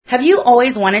Have you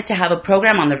always wanted to have a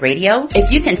program on the radio? If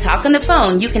you can talk on the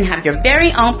phone, you can have your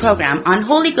very own program on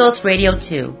Holy Ghost Radio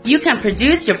too. You can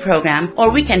produce your program,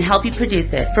 or we can help you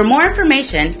produce it. For more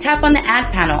information, tap on the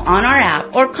ad panel on our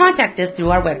app or contact us through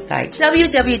our website,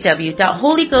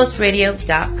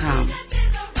 www.holyghostradio.com.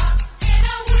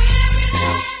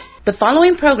 The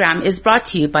following program is brought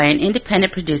to you by an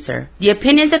independent producer. The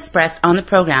opinions expressed on the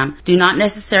program do not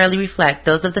necessarily reflect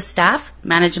those of the staff,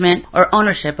 management, or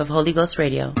ownership of Holy Ghost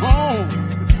Radio.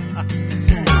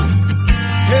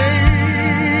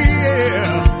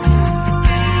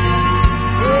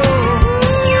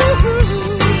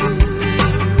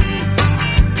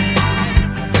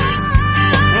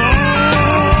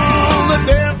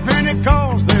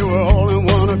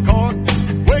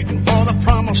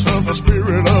 Of the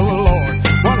Spirit of the Lord,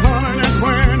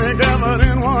 120 gathered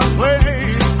in one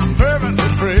place, fervently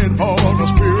prayed for the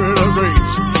Spirit of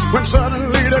grace. When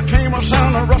suddenly there came a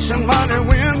sound of rushing mighty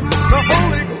wind, the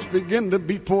Holy Ghost began to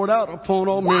be poured out upon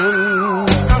all men.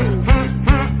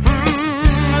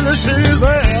 This is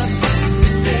that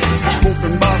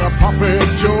spoken by the prophet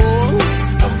Joel.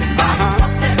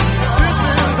 This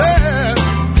is that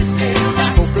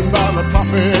spoken by the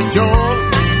prophet Joel.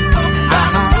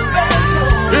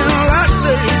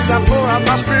 I pour out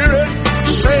my Spirit,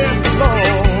 saith the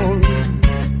Lord.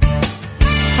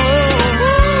 Oh,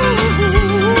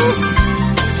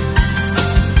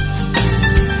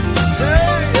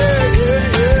 yeah, yeah,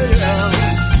 yeah, yeah.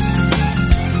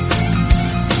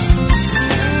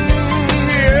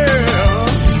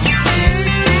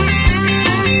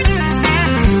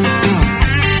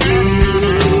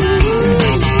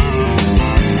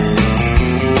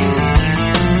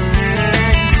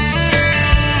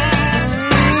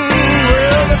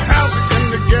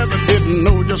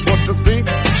 Just what to think.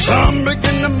 Some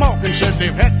begin to mock and said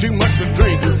they've had too much to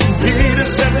drink. Peter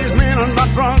said these men are not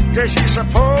drunk as you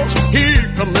suppose. Here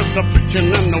comes the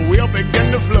preaching and the wheel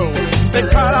began to flow. They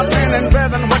cried out, men and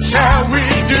brethren, what shall we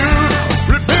do?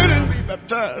 Repent and be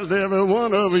baptized, every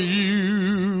one of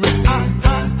you. This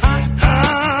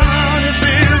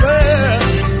is that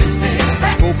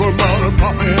spoke about the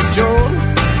prophet Joel.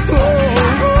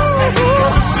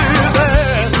 This is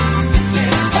that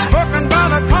spoken by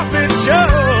the prophet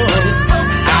Joel.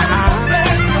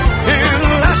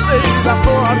 I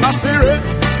pour out my Spirit,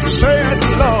 saith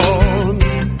the Lord.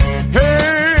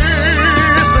 Hey,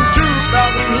 it's been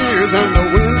 2,000 years and the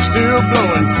wind's still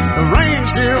blowing, the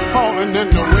rain's still falling and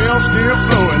the well's still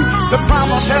flowing. The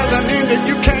promise hasn't ended,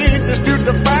 you can't dispute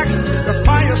the facts. The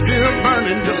fire's still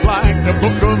burning just like the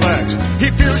book of Acts. He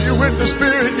fills you with the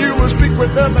Spirit, you will speak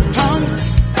with other tongues.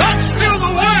 That's still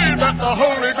the way that the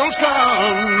Holy Ghost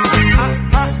comes.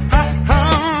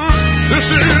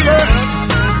 This is it.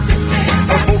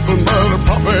 Spoken by the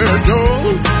prophet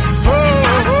Joel.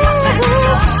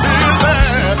 This is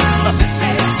that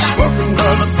spoken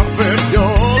by the prophet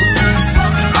Joel.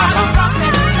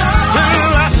 In the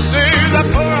last days I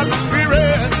pour out the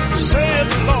Spirit, saith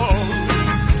the Lord.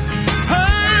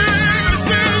 Hey, this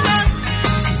is that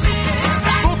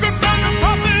spoken by the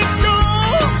prophet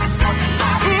Joel.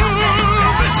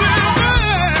 This is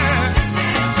that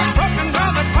spoken by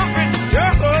the prophet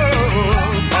Joel.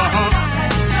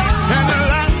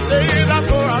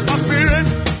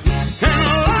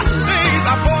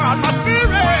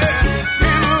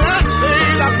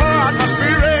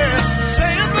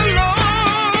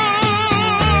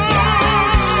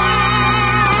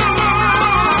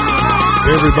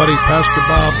 Hey everybody, Pastor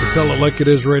Bob, the Tell It Like It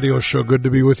Is radio show. Good to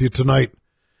be with you tonight.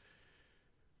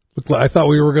 I thought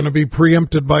we were going to be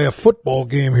preempted by a football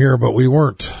game here, but we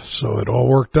weren't. So it all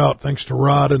worked out thanks to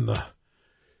Rod and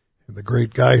the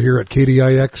great guy here at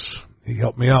KDIX. He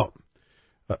helped me out.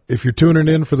 If you're tuning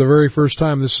in for the very first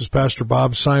time, this is Pastor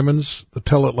Bob Simons, the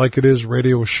Tell It Like It Is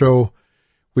radio show.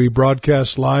 We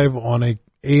broadcast live on a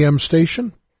AM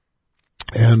station,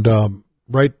 and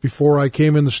right before I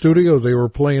came in the studio, they were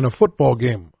playing a football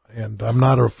game, and I'm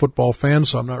not a football fan,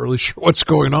 so I'm not really sure what's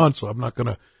going on, so I'm not going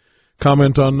to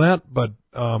comment on that. But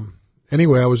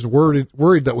anyway, I was worried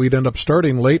that we'd end up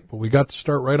starting late, but we got to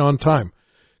start right on time.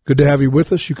 Good to have you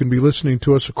with us. You can be listening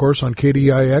to us, of course, on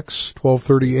KDIX,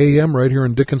 1230 AM, right here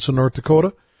in Dickinson, North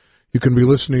Dakota. You can be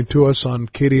listening to us on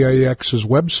KDIX's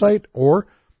website, or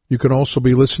you can also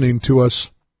be listening to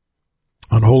us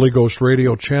on Holy Ghost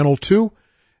Radio Channel 2.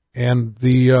 And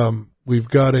we've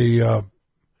got I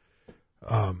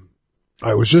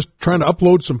was just trying to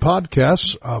upload some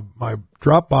podcasts. My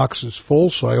Dropbox is full,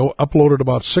 so I uploaded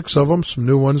about 6 of them, some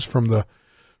new ones from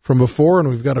before, and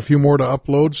we've got a few more to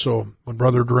upload. So when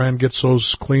Brother Duran gets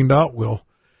those cleaned out, we'll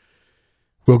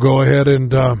go ahead and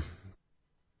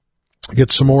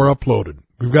get some more uploaded.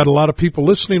 We've got a lot of people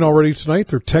listening already tonight.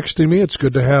 They're texting me. It's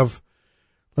good to have,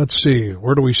 let's see,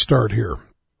 where do we start here?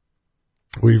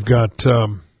 We've got,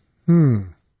 where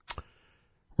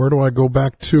do I go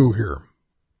back to here?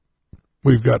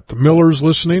 We've got the Millers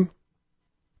listening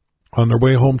on their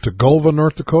way home to Gulva,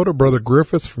 North Dakota. Brother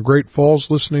Griffith from Great Falls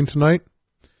listening tonight.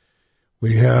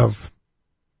 We have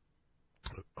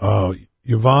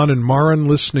Yvonne and Maren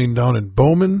listening down in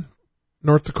Bowman,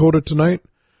 North Dakota tonight.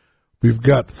 We've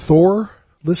got Thor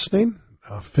listening,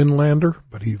 a Finlander,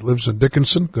 but he lives in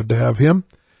Dickinson. Good to have him.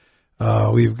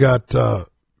 We've got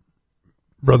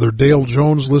Brother Dale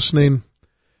Jones listening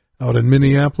out in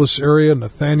Minneapolis area.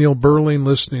 Nathaniel Burling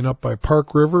listening up by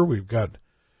Park River. We've got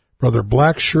Brother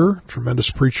Blacksher,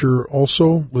 tremendous preacher,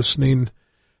 also listening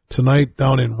tonight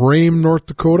down in Rame, North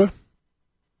Dakota.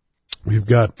 We've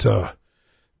got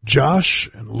Josh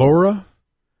and Laura,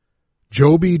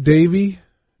 Joby, Davy,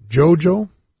 Jojo,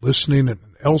 listening in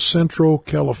El Centro,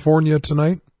 California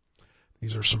tonight.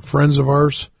 These are some friends of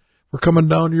ours. We're coming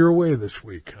down your way this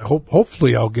week.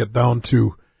 Hopefully I'll get down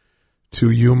to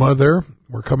Yuma there.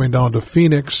 We're coming down to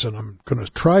Phoenix, and I'm going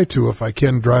to try to, if I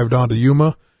can, drive down to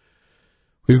Yuma.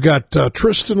 We've got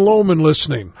Tristan Lohman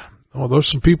listening. Oh, there's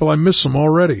some people. I miss them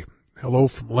already. Hello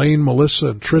from Lane, Melissa,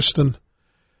 and Tristan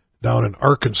down in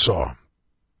Arkansas.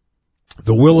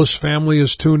 The Willis family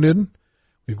is tuned in.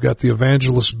 We've got the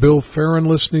evangelist Bill Farron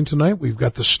listening tonight. We've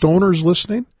got the Stoners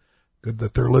listening. Good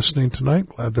that they're listening tonight.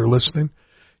 Glad they're listening.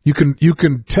 You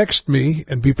can text me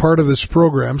and be part of this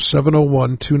program,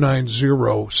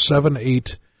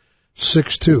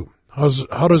 701-290-7862.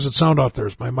 How does it sound out there?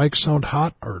 Does my mic sound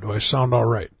hot, or do I sound all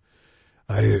right?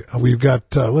 We've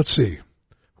got, let's see,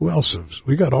 who else is?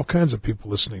 We got all kinds of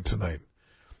people listening tonight.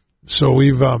 So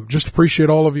we've, just appreciate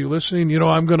all of you listening. You know,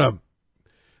 I'm going to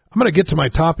get to my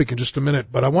topic in just a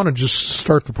minute, but I want to just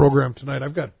start the program tonight. I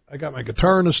got my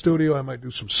guitar in the studio. I might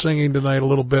do some singing tonight a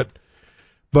little bit,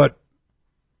 but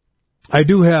I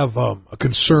do have a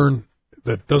concern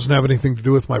that doesn't have anything to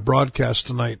do with my broadcast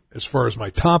tonight as far as my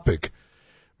topic,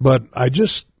 but I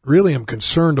just really am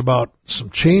concerned about some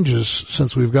changes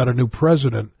since we've got a new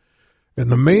president.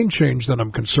 And the main change that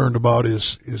I'm concerned about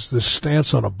is this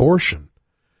stance on abortion.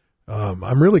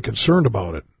 I'm really concerned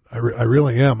about it. I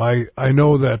really am. I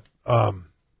know that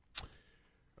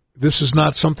this is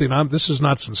not something this is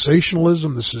not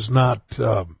sensationalism. This is not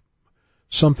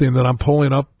something that I'm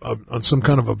pulling up on some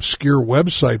kind of obscure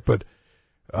website, but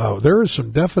there are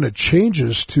some definite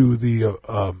changes to the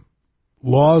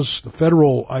laws, the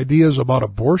federal ideas about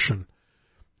abortion.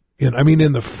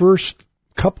 In the first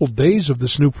couple days of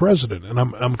this new president, and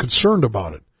I'm concerned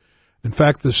about it. In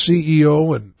fact, the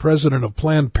CEO and president of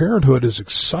Planned Parenthood is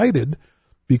excited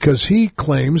because he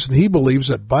claims and he believes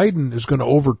that Biden is going to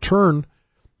overturn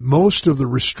most of the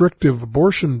restrictive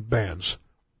abortion bans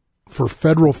for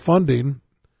federal funding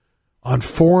on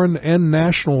foreign and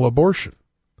national abortion.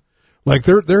 Like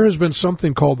there has been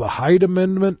something called the Hyde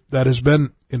Amendment that has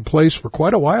been in place for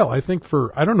quite a while. I think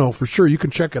I don't know for sure. You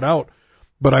can check it out.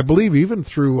 But I believe even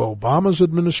through Obama's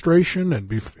administration and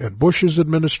Bush's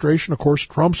administration, of course,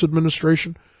 Trump's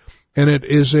administration, and it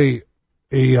is a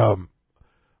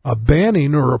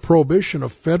banning or a prohibition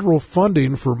of federal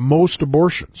funding for most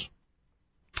abortions.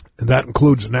 And that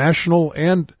includes national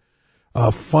and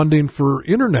funding for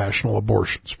international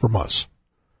abortions from us.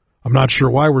 I'm not sure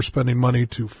why we're spending money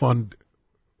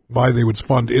why they would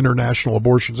fund international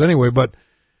abortions anyway, but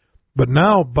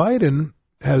now Biden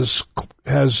has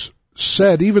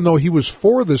said, even though he was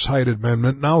for this Hyde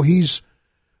Amendment, now he's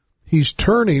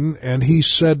turning, and he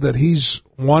said that he's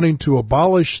wanting to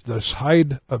abolish this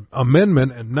Hyde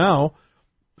Amendment, and now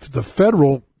the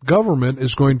federal government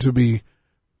is going to be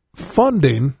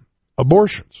funding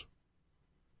abortions.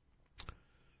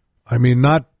 I mean,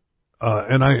 not,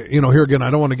 and here again, I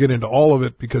don't want to get into all of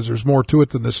it because there's more to it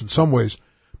than this in some ways,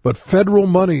 but federal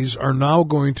monies are now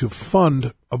going to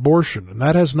fund abortion, and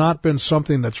that has not been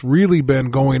something that's really been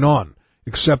going on,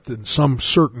 except in some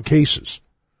certain cases.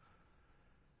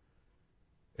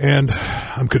 And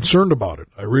I'm concerned about it.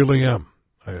 I really am.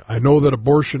 I know that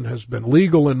abortion has been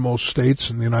legal in most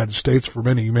states in the United States for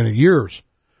many, many years,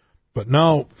 but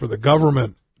now for the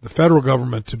government, the federal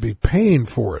government, to be paying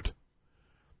for it,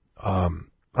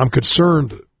 I'm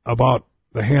concerned about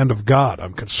the hand of God.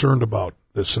 I'm concerned about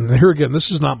this. And here again,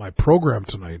 this is not my program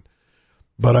tonight,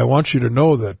 but I want you to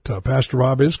know that Pastor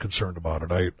Rob is concerned about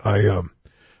it.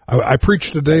 I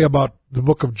preached today about the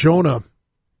book of Jonah,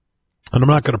 and I'm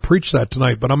not going to preach that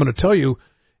tonight, but I'm going to tell you,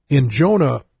 in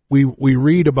Jonah, we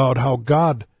read about how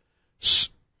God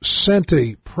sent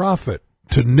a prophet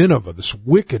to Nineveh, this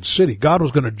wicked city. God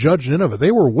was going to judge Nineveh.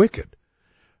 They were wicked.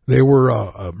 They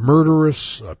were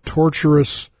murderous,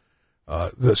 torturous.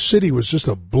 The city was just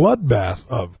a bloodbath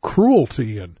of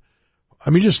cruelty, and I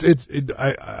mean,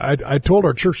 I told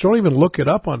our church, don't even look it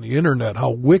up on the internet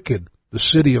how wicked the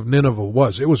city of Nineveh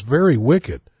was. It was very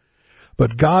wicked.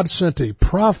 But God sent a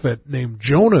prophet named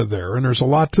Jonah there, and there's a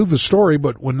lot to the story,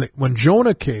 but when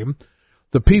Jonah came,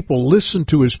 the people listened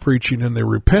to his preaching and they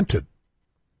repented.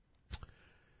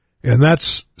 And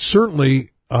that's certainly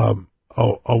a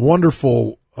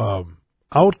wonderful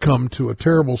outcome to a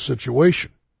terrible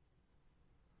situation.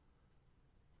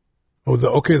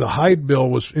 The Hyde Bill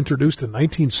was introduced in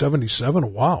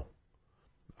 1977. Wow.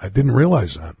 I didn't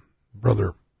realize that.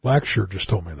 Brother Blackshear just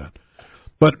told me that.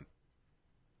 But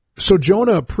so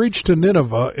Jonah preached to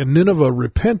Nineveh, and Nineveh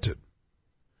repented.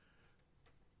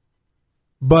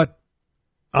 But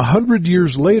 100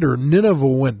 years later, Nineveh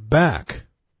went back.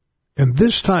 And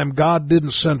this time God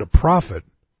didn't send a prophet.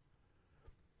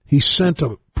 He sent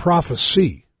a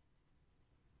prophecy.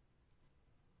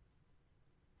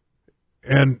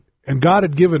 And God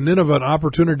had given Nineveh an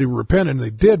opportunity to repent, and they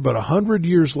did, but 100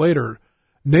 years later,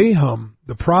 Nahum,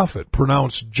 the prophet,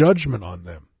 pronounced judgment on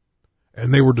them,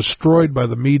 and they were destroyed by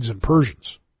the Medes and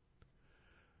Persians.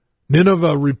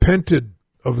 Nineveh repented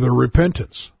of their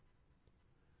repentance.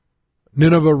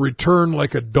 Nineveh returned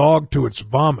like a dog to its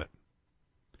vomit,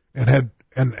 and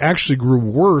actually grew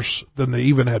worse than they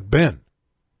even had been.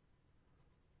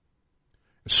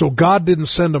 So God didn't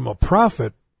send them a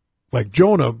prophet like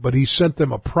Jonah, but he sent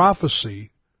them a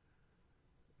prophecy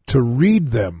to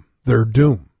read them their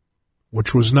doom,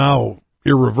 which was now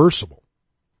irreversible.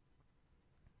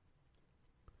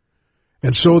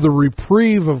 And so the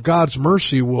reprieve of God's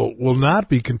mercy will not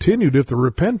be continued if the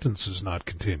repentance is not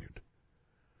continued.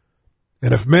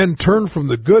 And if men turn from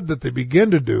the good that they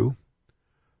begin to do,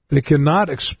 they cannot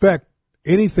expect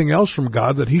anything else from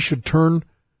God that he should turn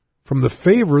from the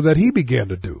favor that he began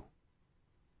to do,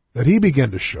 that he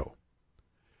began to show.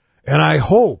 And I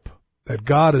hope that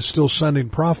God is still sending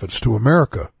prophets to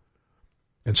America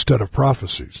instead of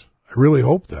prophecies. I really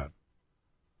hope that.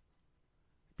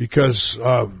 Because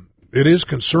it is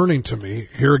concerning to me.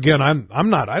 Here again, I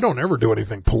don't ever do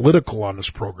anything political on this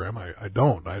program. I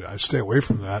don't. I stay away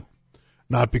from that.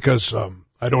 Not because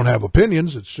I don't have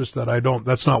opinions. It's just that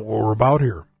that's not what we're about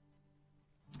here.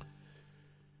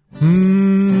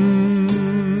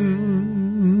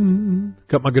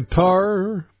 Got my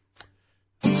guitar.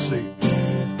 Let's see.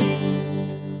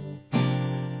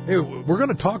 Hey, we're going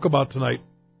to talk about tonight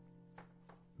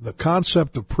the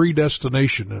concept of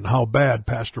predestination and how bad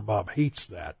Pastor Bob hates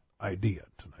that idea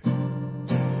tonight.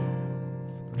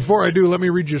 Before I do, let me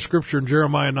read you a scripture in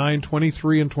Jeremiah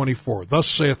 9:23 and 24. Thus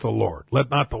saith the Lord,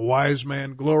 let not the wise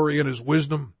man glory in his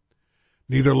wisdom,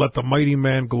 neither let the mighty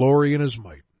man glory in his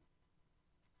might.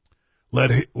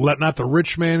 Let not the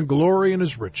rich man glory in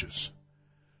his riches,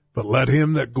 but let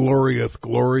him that glorieth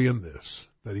glory in this,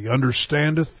 that he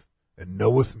understandeth and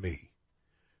knoweth me,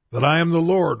 that I am the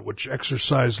Lord, which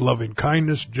exercise loving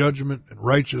kindness, judgment, and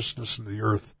righteousness in the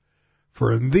earth.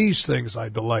 For in these things I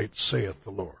delight, saith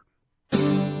the Lord.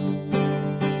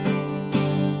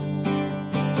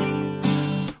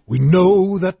 We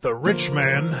know that the rich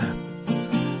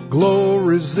man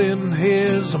glories in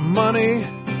his money.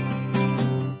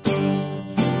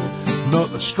 No,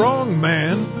 the strong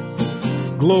man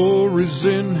glories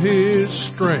in his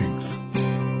strength.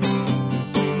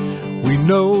 We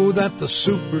know that the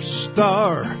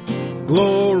superstar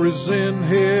glories in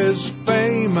his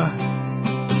fame.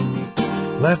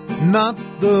 Let not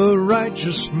the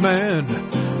righteous man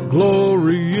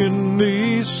glory in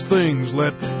these things.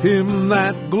 Let him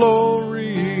that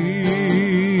glories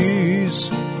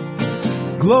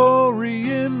glory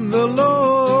in the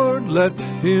Lord. Let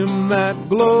him that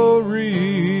glories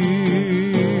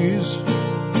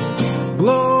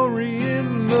glory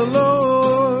in the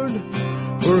Lord.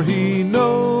 For he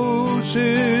knows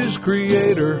his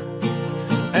Creator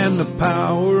and the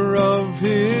power of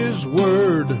his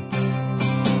word.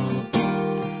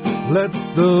 Let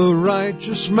the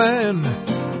righteous man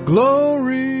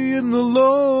glory in the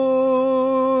Lord.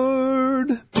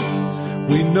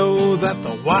 We know that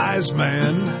the wise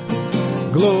man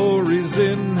glories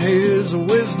in his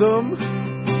wisdom,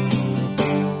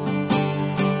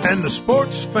 and the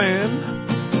sports fan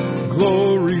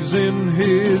glories in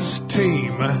his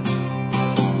team.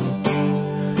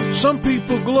 Some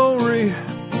people glory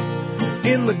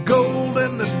in the gold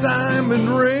and the diamond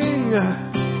ring.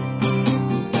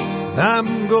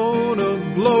 I'm gonna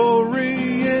glory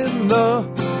in the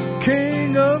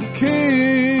King of Kings.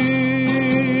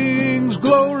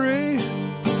 Glory,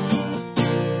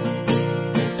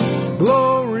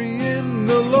 glory in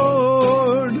the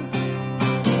Lord.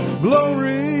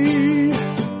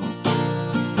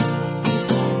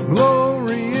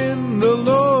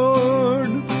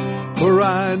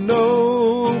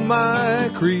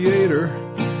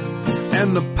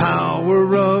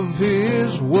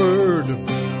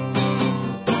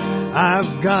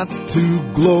 got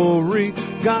to glory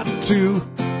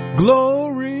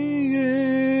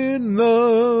in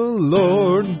the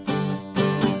Lord.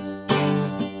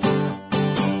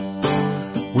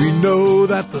 We know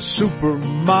that the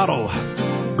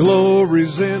supermodel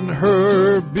glories in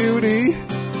her beauty,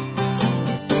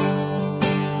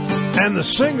 and the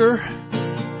singer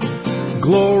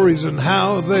glories in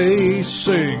how they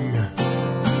sing.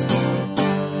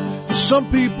 Some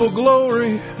people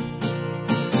glory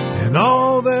in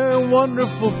all their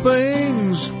wonderful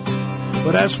things,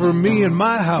 but as for me and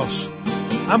my house,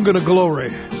 I'm going to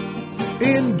glory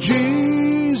in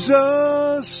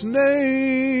Jesus'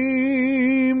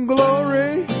 name.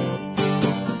 Glory,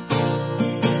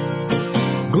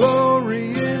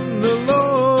 glory in the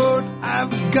Lord.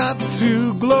 I've got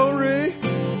to glory,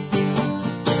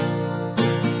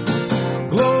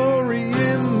 glory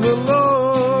in the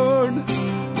Lord,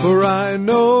 for I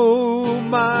know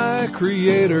my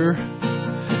Creator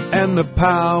and the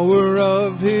power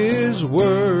of His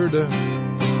Word.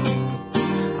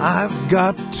 I've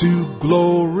got to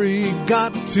glory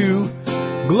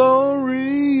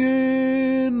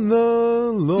in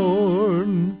the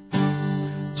Lord.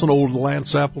 It's an old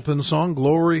Lance Appleton song,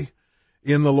 Glory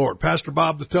in the Lord. Pastor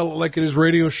Bob, the Tell It Like It Is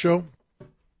radio show.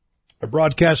 I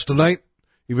broadcast tonight,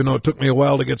 even though it took me a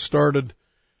while to get started.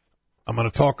 I'm going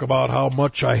to talk about how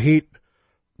much I hate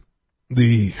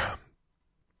the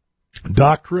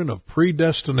doctrine of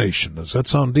predestination. Does that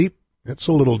sound deep? It's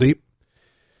a little deep.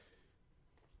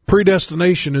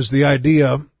 Predestination is the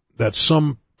idea that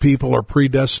some people are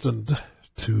predestined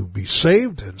to be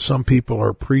saved and some people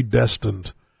are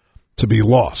predestined to be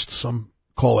lost. Some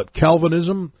call it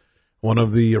Calvinism. One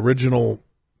of the original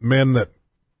men that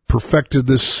perfected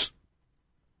this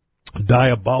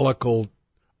diabolical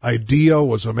idea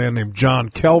was a man named John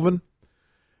Calvin,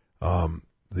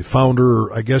 the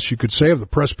founder, I guess you could say, of the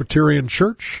Presbyterian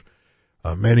Church.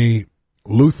 Many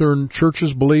Lutheran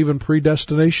churches believe in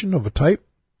predestination of a type.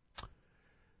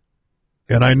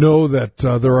 And I know that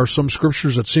there are some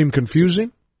scriptures that seem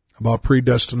confusing about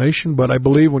predestination, but I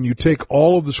believe when you take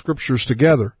all of the scriptures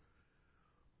together,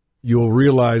 you'll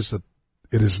realize that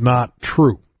it is not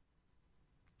true.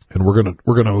 And we're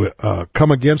gonna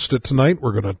come against it tonight.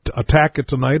 We're gonna attack it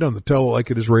tonight on the Tell It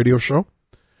Like It Is radio show.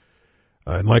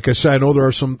 And like I said, I know there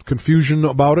are some confusion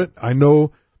about it. I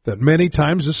know that many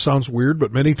times, this sounds weird,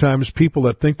 but many times people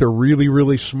that think they're really,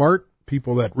 really smart,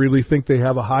 people that really think they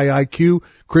have a high IQ,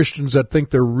 Christians that think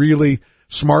they're really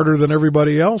smarter than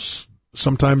everybody else,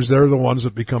 sometimes they're the ones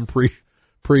that become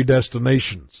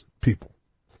predestinations people.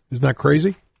 Isn't that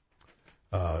crazy?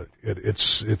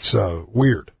 It's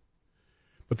weird.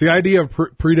 But the idea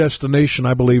of predestination,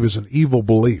 I believe, is an evil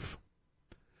belief,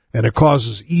 and it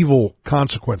causes evil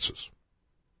consequences.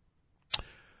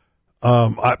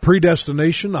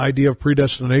 Predestination, idea of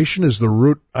predestination is the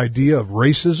root idea of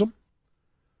racism,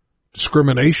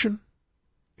 discrimination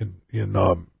in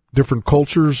different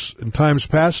cultures in times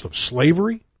past, of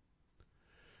slavery.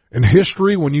 In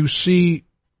history, when you see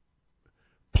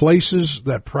places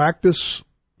that practice,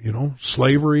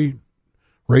 slavery,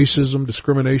 racism,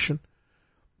 discrimination,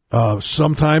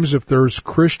 sometimes if there's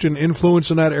Christian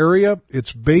influence in that area,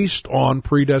 it's based on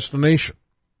predestination.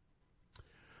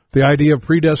 The idea of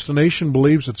predestination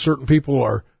believes that certain people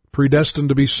are predestined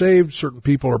to be saved, certain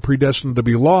people are predestined to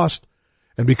be lost,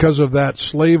 and because of that,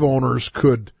 slave owners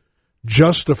could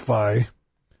justify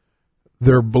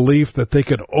their belief that they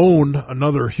could own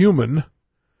another human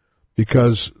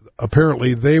because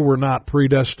apparently they were not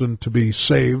predestined to be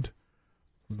saved,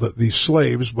 these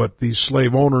slaves, but these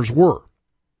slave owners were.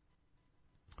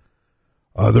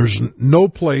 There's no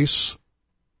place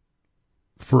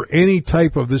for any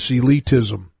type of this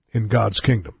elitism in God's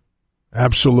kingdom.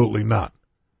 Absolutely not.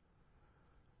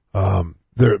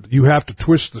 You have to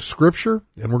twist the scripture,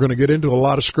 and we're going to get into a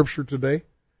lot of scripture today.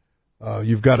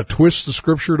 You've got to twist the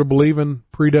scripture to believe in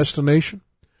predestination.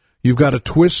 You've got to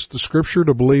twist the scripture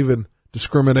to believe in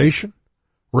discrimination,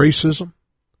 racism.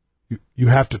 You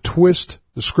have to twist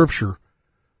the scripture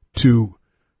to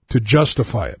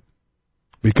justify it,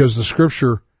 because the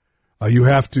scripture, you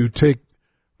have to take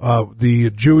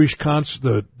the Jewish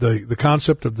the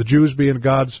concept of the Jews being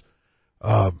God's,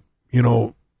 a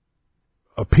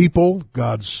people,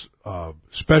 God's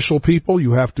special people.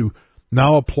 You have to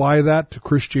now apply that to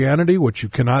Christianity, which you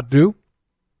cannot do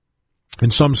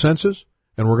in some senses,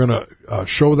 and we're going to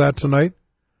show that tonight.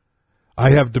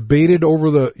 I have debated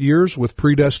over the years with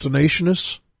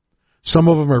predestinationists. Some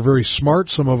of them are very smart.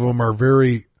 Some of them are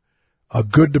very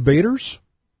good debaters.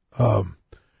 They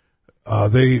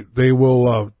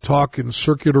will talk in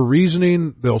circular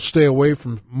reasoning. They'll stay away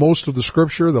from most of the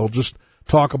scripture. They'll just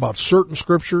talk about certain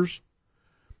scriptures.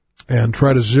 and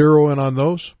try to zero in on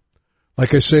those.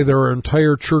 Like I say, there are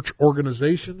entire church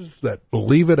organizations that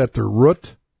believe it at their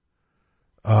root.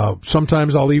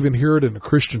 Sometimes I'll even hear it in a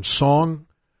Christian song,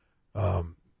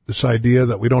 this idea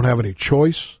that we don't have any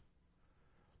choice.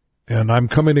 And I'm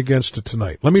coming against it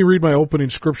tonight. Let me read my opening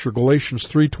scripture, Galatians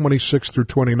 3:26 through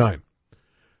 29.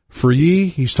 For ye,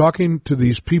 he's talking to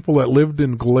these people that lived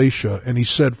in Galatia, and he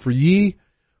said, for ye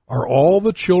are all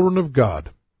the children of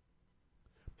God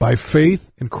by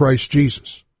faith in Christ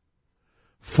Jesus.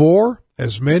 For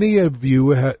as many of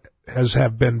you as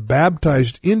have been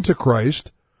baptized into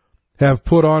Christ have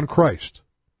put on Christ.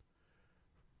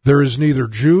 There is neither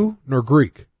Jew nor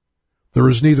Greek. There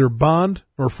is neither bond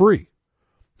nor free.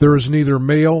 There is neither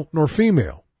male nor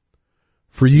female.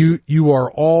 For you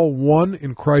are all one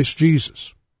in Christ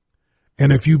Jesus.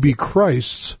 And if you be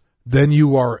Christ's, then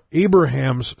you are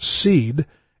Abraham's seed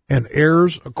and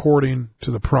heirs according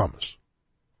to the promise.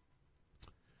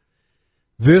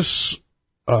 This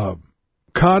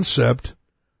concept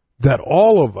that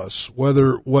all of us,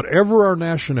 whatever our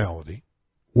nationality,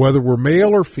 whether we're male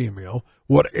or female,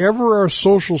 whatever our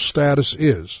social status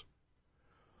is,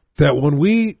 that when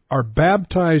we are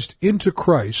baptized into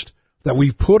Christ, that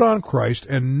we put on Christ,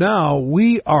 and now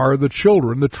we are the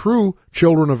true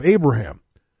children of Abraham.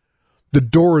 The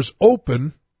door is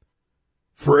open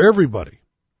for everybody,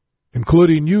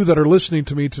 including you that are listening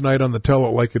to me tonight on the Tell It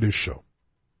Like It Is show.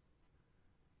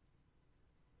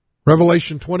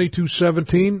 Revelation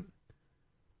 22:17,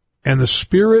 and the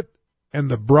Spirit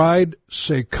and the bride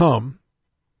say, come,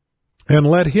 and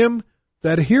let him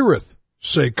that heareth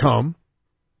say, come,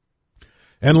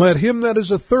 and let him that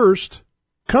is athirst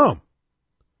come,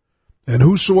 and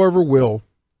whosoever will,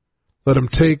 let him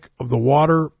take of the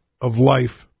water of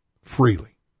life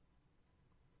freely.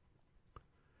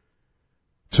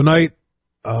 Tonight,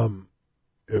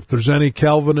 if there's any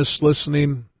Calvinists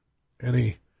listening,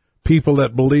 any people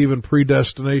that believe in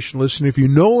predestination listening, if you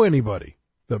know anybody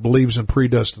that believes in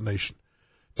predestination,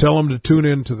 tell them to tune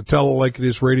in to the Tell It Like It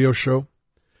Is radio show.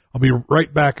 I'll be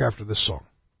right back after this song.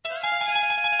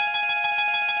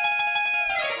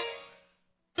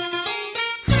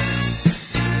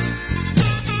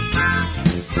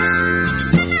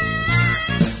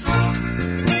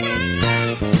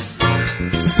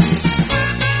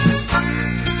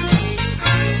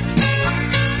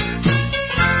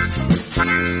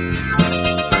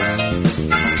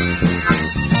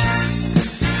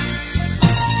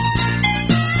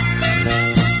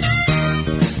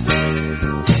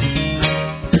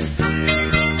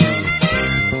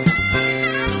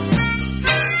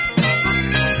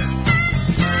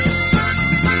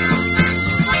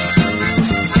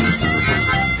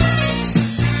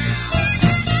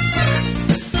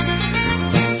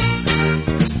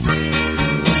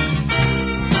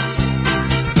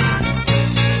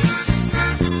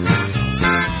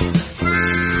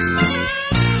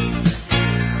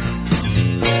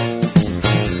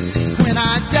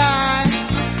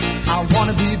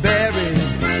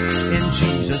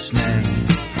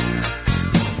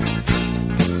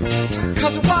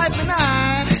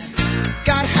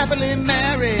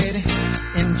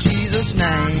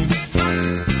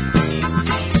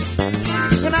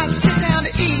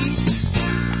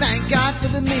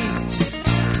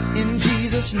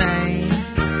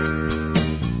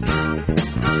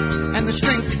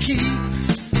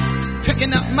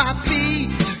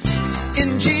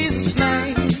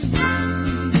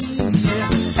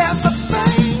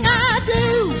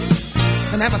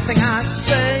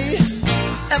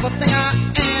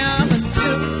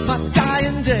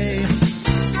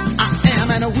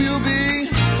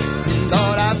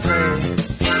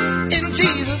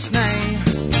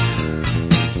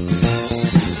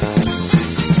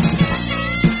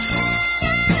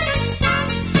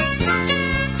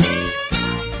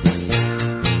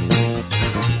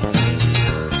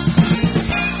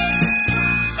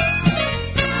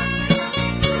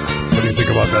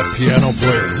 Piano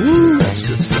player. Woo, that's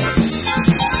good stuff.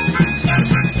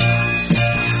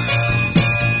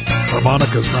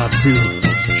 Harmonica's not too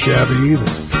shabby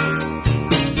either.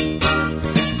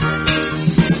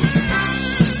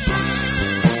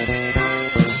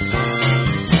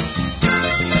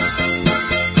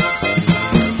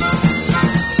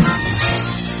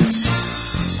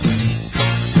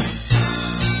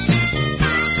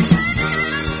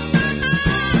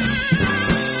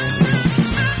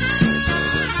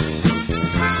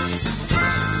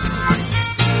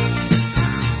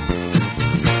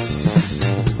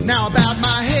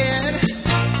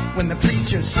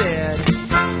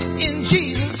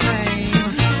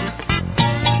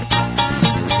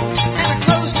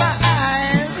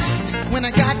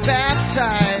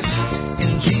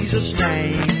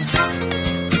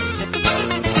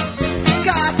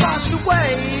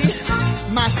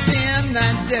 sin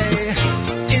that day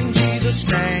in Jesus'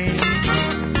 name.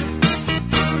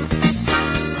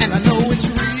 And I know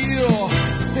it's real,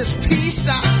 this peace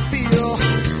I feel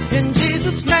in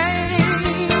Jesus' name.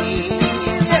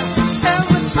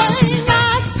 Everything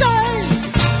I say,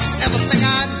 everything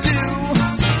I do,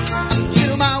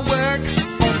 till my work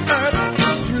on earth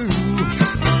is through,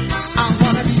 I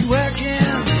want to be working,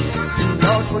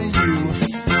 Lord, for you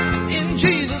in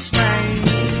Jesus' name.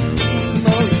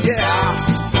 Oh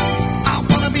yeah, I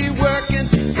want to be working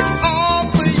all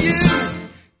for you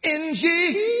in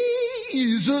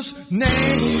Jesus' name.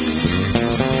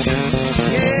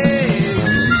 Yeah.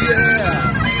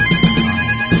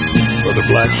 Brother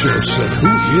Blackshear said,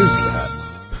 who is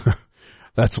that?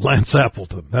 That's Lance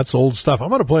Appleton. That's old stuff. I'm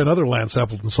going to play another Lance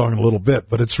Appleton song in a little bit,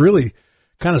 but it's really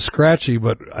kind of scratchy,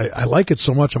 but I like it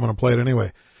so much I'm going to play it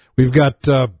anyway. We've got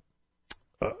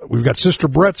Sister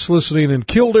Brett's listening in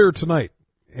Kildare tonight,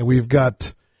 and we've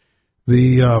got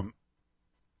the,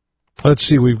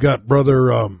 we've got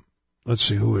Brother,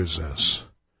 who is this?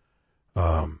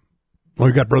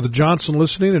 We've got Brother Johnson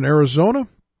listening in Arizona.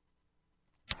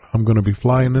 I'm going to be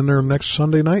flying in there next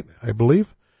Sunday night, I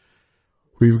believe.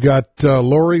 We've got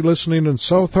Lori listening in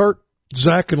South Hart,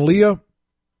 Zach and Leah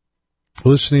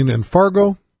listening in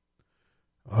Fargo.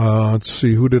 Let's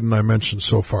see, who didn't I mention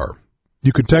so far?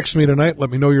 You can text me tonight. Let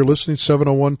me know you're listening,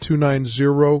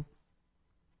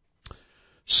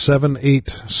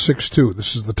 701-290-7862.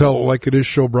 This is the Tell It Like It Is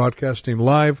show, broadcasting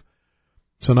live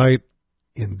tonight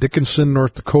in Dickinson,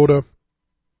 North Dakota.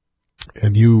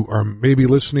 And you are maybe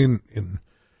listening in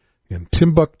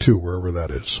Timbuktu, wherever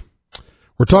that is.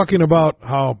 We're talking about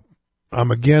how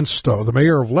I'm against the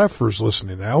mayor of Leffler's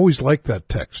listening. I always like that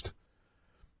text.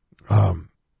 I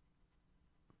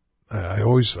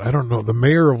don't know, the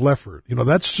mayor of Leffler,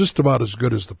 that's just about as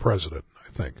good as the president,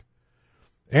 I think.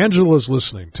 Angela's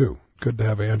listening, too. Good to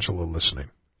have Angela listening.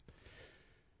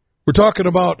 We're talking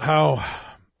about how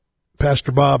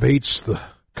Pastor Bob hates the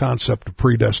concept of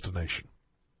predestination.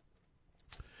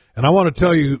 And I want to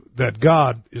tell you that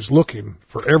God is looking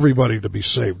for everybody to be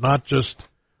saved, not just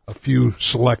a few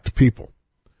select people.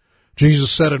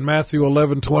 Jesus said in Matthew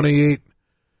 11:28,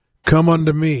 "Come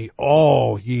unto me,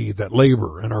 all ye that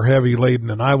labor and are heavy laden,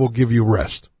 and I will give you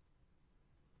rest."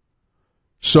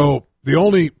 So the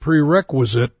only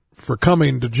prerequisite for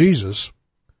coming to Jesus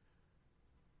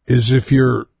is if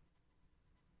you're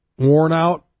worn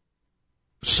out,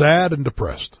 sad, and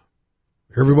depressed.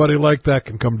 Everybody like that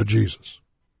can come to Jesus.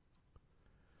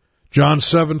 John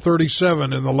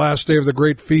 7:37, in the last day of the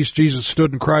great feast, Jesus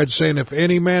stood and cried, saying, "If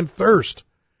any man thirst,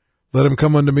 let him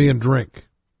come unto me and drink."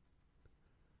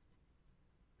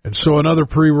 And so another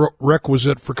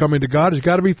prerequisite for coming to God is you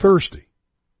got to be thirsty.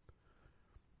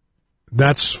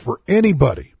 That's for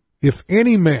anybody. If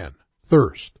any man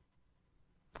thirst.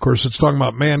 Of course, it's talking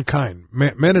about mankind,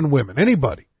 men and women,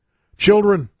 anybody,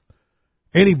 children,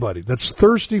 anybody that's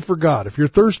thirsty for God. If you're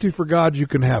thirsty for God, you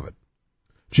can have it.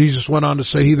 Jesus went on to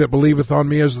say, "He that believeth on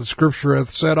me, as the scripture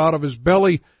hath said, out of his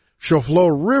belly shall flow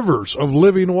rivers of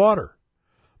living water.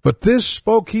 But this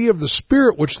spoke he of the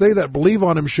Spirit, which they that believe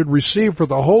on him should receive, for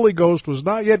the Holy Ghost was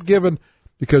not yet given,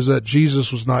 because that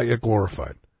Jesus was not yet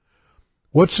glorified."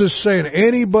 What's this saying?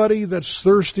 Anybody that's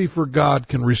thirsty for God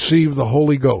can receive the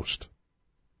Holy Ghost.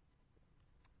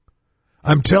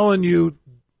 I'm telling you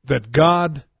that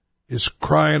God is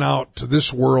crying out to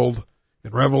this world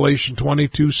in Revelation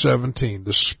 22:17.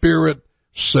 The Spirit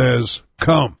says,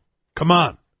 come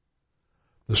on.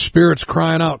 The Spirit's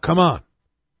crying out, come on.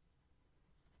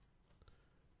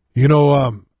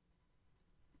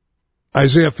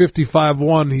 Isaiah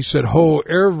 55:1, he said, "Ho,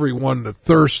 everyone that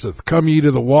thirsteth, come ye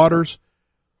to the waters.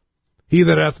 He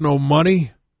that hath no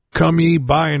money, come ye,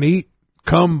 buy and eat.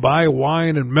 Come, buy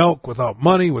wine and milk without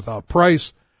money, without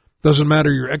price." Doesn't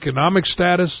matter your economic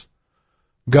status.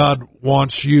 God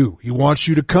wants you. He wants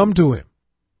you to come to him.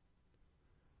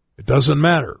 It doesn't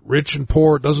matter. Rich and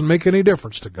poor, it doesn't make any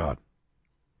difference to God.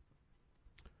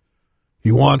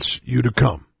 He wants you to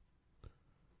come.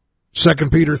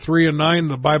 2 Peter 3:9,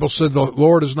 the Bible said, "The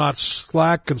Lord is not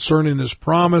slack concerning his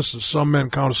promise, as some men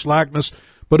count slackness,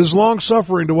 but is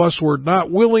long-suffering to usward,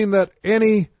 not willing that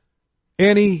any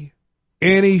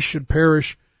should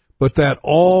perish, but that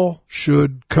all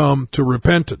should come to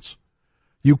repentance."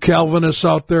 You Calvinists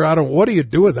out there, what do you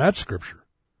do with that scripture?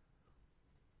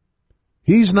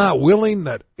 He's not willing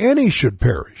that any should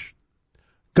perish.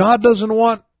 God doesn't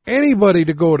want anybody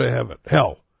to go to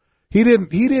hell. He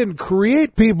didn't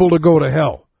create people to go to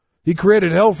hell. He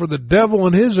created hell for the devil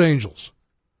and his angels.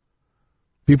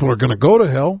 People are going to go to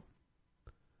hell,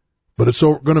 but it's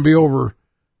going to be over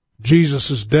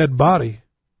Jesus' dead body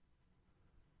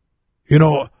You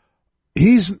know,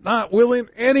 he's not willing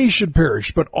any should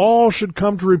perish, but all should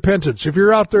come to repentance. If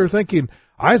you're out there thinking,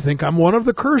 I think I'm one of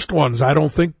the cursed ones, I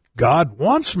don't think God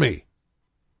wants me.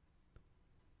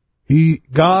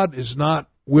 God is not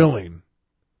willing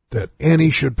that any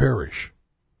should perish,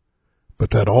 but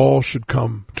that all should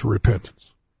come to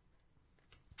repentance.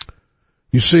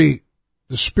 You see,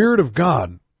 the Spirit of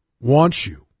God wants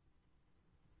you.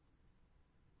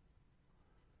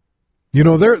 You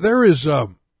know, there is,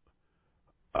 I'm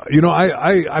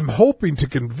hoping to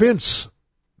convince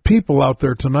people out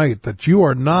there tonight that you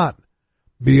are not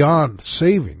beyond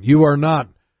saving. You are not,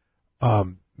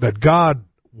 that God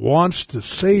wants to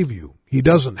save you. He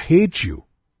doesn't hate you.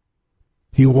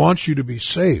 He wants you to be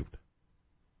saved.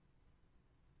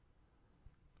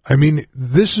 I mean,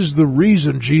 this is the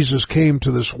reason Jesus came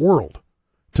to this world,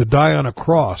 to die on a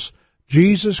cross.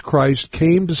 Jesus Christ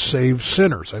came to save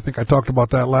sinners. I think I talked about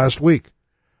that last week.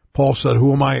 Paul said,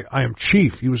 who am I? I am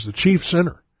chief. He was the chief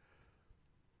sinner.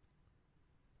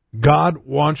 God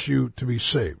wants you to be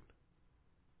saved.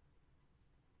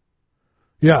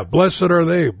 Yeah, blessed are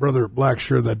they, Brother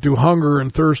Blackshear, that do hunger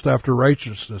and thirst after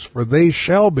righteousness, for they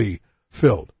shall be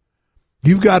filled.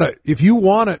 You've got to, if you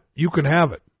want it, you can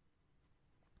have it.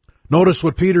 Notice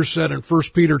what Peter said in 1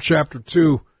 Peter chapter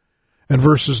 2 and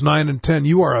verses 9 and 10.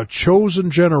 You are a chosen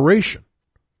generation,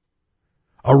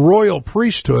 a royal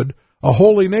priesthood, a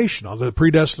holy nation. Now, the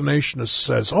predestinationist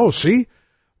says, oh, see,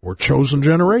 we're chosen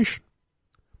generation.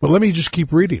 But let me just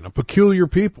keep reading. A peculiar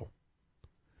people,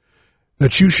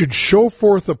 that you should show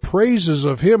forth the praises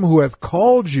of him who hath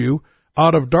called you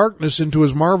out of darkness into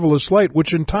his marvelous light,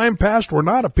 which in time past were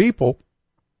not a people,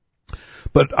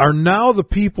 but are now the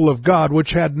people of God,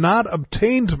 which had not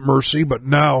obtained mercy, but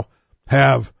now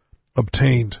have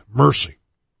obtained mercy.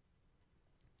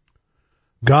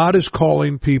 God is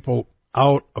calling people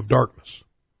out of darkness.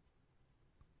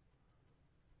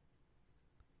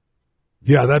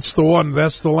 Yeah, that's the one.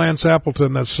 That's the Lance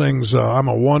Appleton that sings, I'm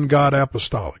a one God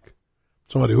apostolic.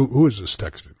 Somebody, who is this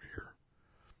texting me here?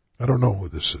 I don't know who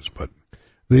this is, but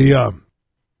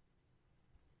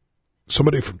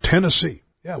somebody from Tennessee.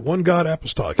 Yeah, one God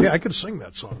apostolic. Yeah, I can sing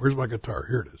that song. Where's my guitar?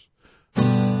 Here it is.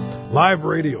 Live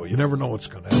radio. You never know what's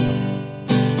going to happen.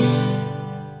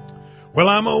 Well,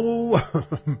 I'm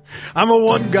a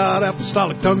one God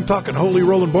apostolic, tongue talking, holy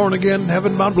rolling, born again,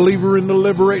 heaven bound believer in the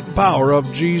liberating power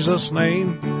of Jesus'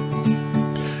 name.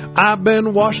 I've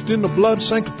been washed in the blood,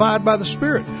 sanctified by the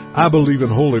Spirit. I believe in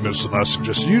holiness, and I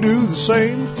suggest you do the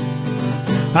same.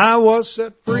 I was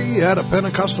set free at a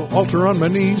Pentecostal altar on my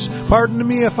knees. Pardon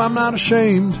me if I'm not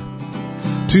ashamed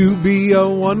to be a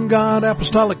one God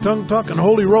apostolic, tongue talking,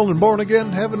 holy rolling, born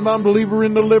again, heaven bound believer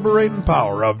in the liberating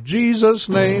power of Jesus'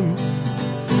 name.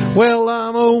 Well,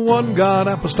 I'm a one God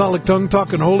apostolic, tongue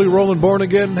talking, holy rolling, born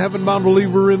again, heaven bound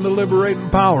believer in the liberating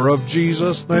power of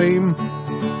Jesus' name.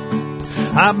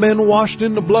 I've been washed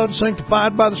in the blood,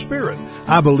 sanctified by the Spirit.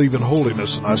 I believe in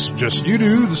holiness, and I suggest you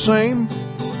do the same.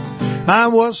 I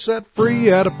was set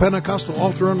free at a Pentecostal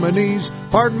altar on my knees.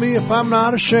 Pardon me if I'm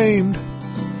not ashamed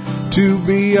to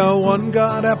be a one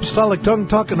God apostolic, tongue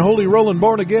talking, holy rolling,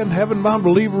 born again, heaven bound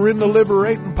believer in the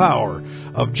liberating power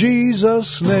of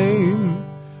Jesus' name.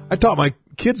 I taught my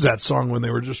kids that song when they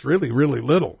were just really, really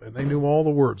little, and they knew all the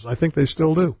words. I think they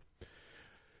still do.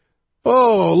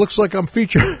 Oh, looks like I'm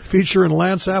featuring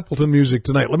Lance Appleton music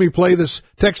tonight. Let me play this.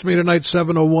 Text me tonight,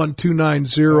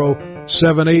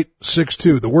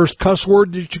 701-290-7862. The worst cuss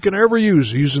word that you can ever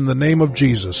use, using the name of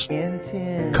Jesus.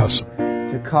 Cussing.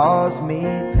 To cause me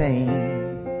pain,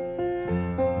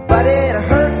 but it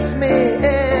hurts me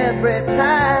every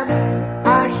time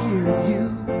I hear you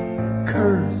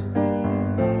curse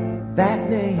that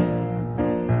name.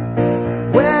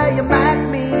 Well, you might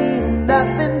mean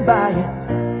nothing by it,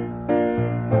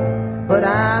 but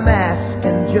I'm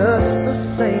asking just the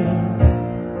same.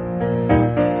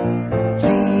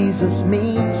 Jesus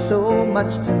means so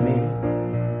much to me.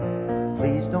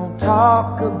 Please don't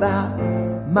talk about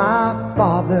my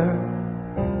Father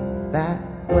that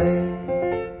way.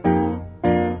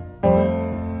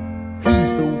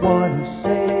 He's the one who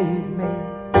saved me.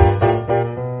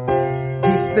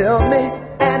 He filled me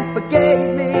and forgave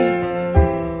me.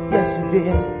 Yes, he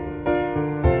did.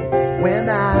 When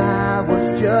I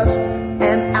was just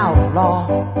an outlaw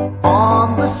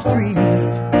on the street,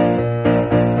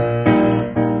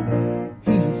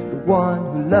 he's the one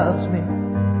who loves me.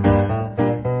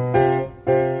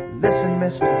 Listen,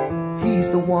 mister, he's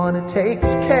the one who takes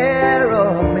care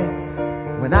of me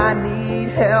when I need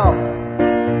help.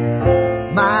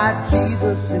 My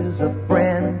Jesus is a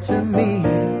friend to me.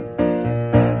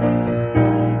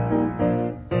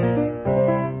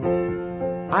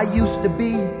 I used to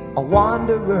be a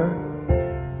wanderer.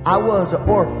 I was an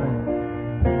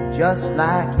orphan, just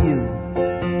like you.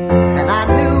 And I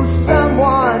knew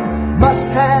someone must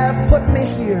have put me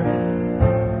here,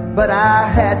 but I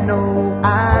had no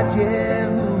idea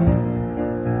who.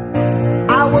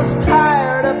 I was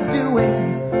tired of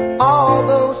doing all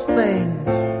those things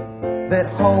that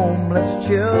homeless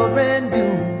children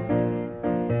do.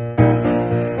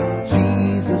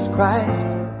 Jesus Christ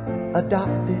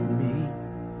adopted me.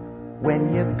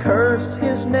 When you cursed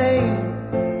his name,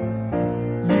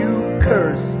 you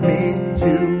cursed me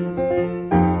too.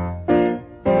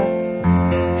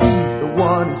 He's the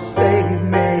one who saved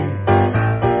me.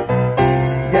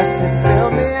 Yes, he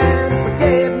filled me and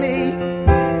forgave me.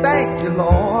 Thank you,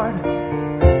 Lord.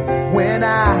 When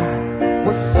I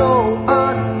was so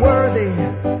unworthy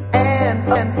and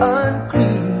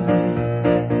unclean,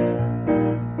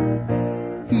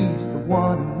 he's the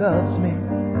one who loves me.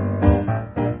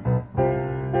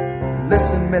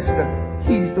 Listen, mister,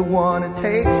 he's the one who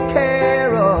takes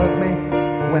care of me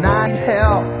when I need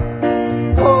help.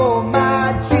 Oh,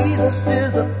 my Jesus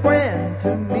is a friend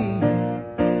to me.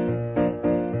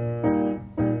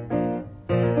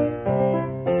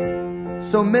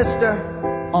 So, mister,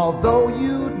 although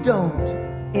you don't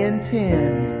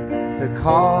intend to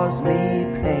cause me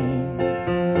pain,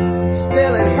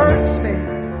 still it hurts me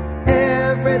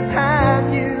every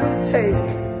time you take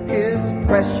his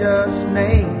precious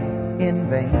name in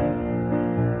vain.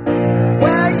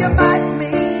 Well, you might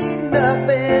mean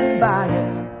nothing by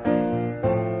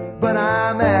it, but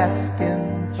I'm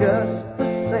asking just the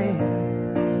same.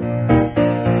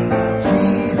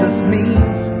 Jesus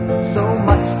means so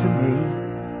much to me.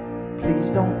 Please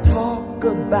don't talk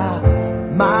about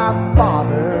my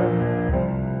Father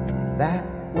that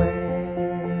way.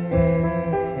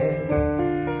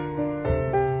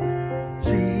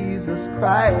 Jesus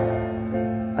Christ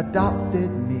adopted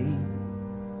me.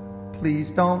 Please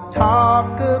don't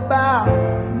talk about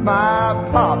my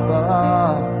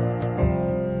Papa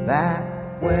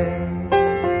that way.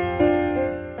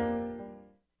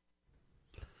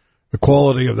 The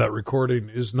quality of that recording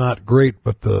is not great,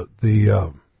 but I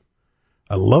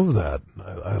love that.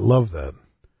 I love that.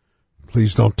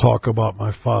 Please don't talk about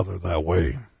my Father that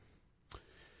way.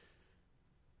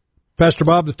 Pastor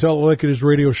Bob, the Tell It Like It Is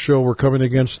radio show, we're coming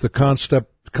against the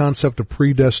concept of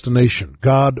predestination.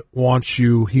 God wants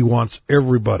you. He wants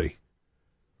everybody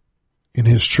in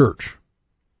his church.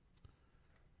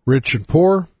 Rich and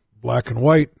poor, black and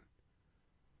white,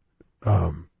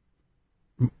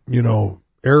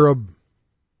 Arab.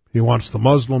 He wants the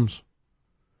Muslims.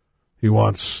 He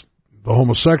wants the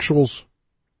homosexuals.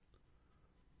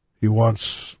 He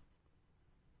wants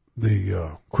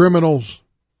the criminals.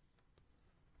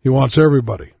 He wants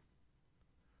everybody.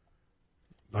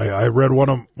 I read one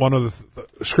of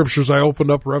the scriptures I opened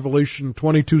up, Revelation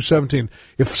 22:17.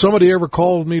 If somebody ever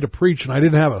called me to preach and I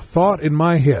didn't have a thought in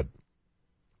my head,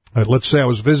 let's say I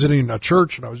was visiting a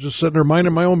church and I was just sitting there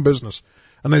minding my own business,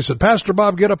 and they said, Pastor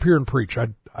Bob, get up here and preach.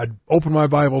 I'd open my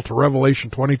Bible to Revelation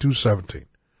 22:17.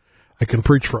 I can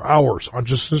preach for hours on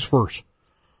just this verse.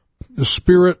 The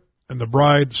Spirit and the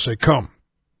bride say, come.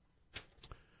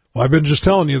 Well, I've been just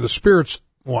telling you the Spirit's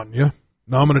wanting you.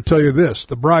 Now I'm going to tell you this.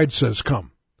 The bride says,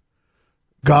 come.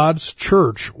 God's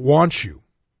church wants you.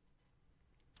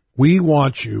 We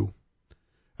want you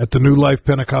at the New Life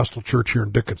Pentecostal Church here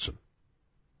in Dickinson.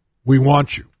 We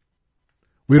want you.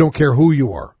 We don't care who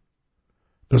you are.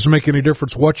 Doesn't make any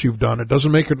difference what you've done. It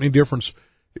doesn't make any difference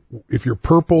if you're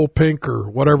purple, pink, or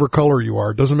whatever color you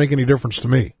are. It doesn't make any difference to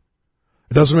me.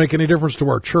 It doesn't make any difference to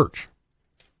our church.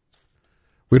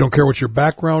 We don't care what your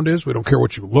background is. We don't care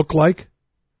what you look like.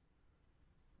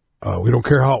 We don't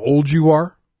care how old you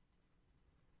are.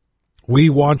 We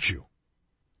want you.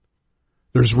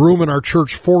 There's room in our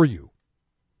church for you,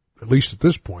 at least at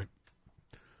this point.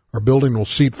 Our building will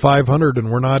seat 500,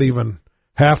 and we're not even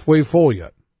halfway full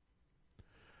yet.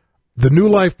 The New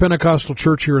Life Pentecostal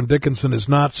Church here in Dickinson is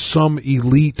not some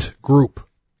elite group.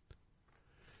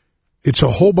 It's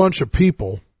a whole bunch of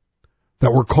people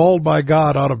that were called by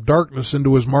God out of darkness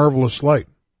into his marvelous light.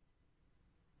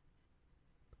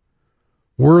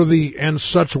 Worthy, and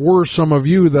such were some of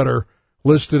you that are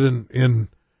listed in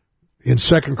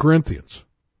 2 Corinthians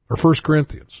or 1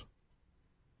 Corinthians.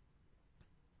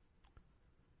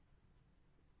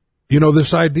 You know,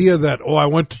 this idea that, I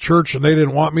went to church and they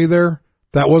didn't want me there,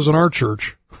 that wasn't our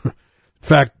church. In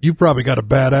fact, you probably got a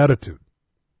bad attitude.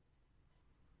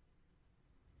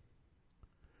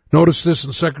 Notice this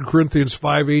in 2 Corinthians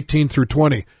 5:18 through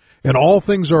 20. And all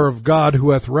things are of God,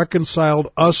 who hath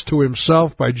reconciled us to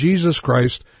himself by Jesus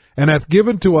Christ, and hath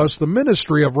given to us the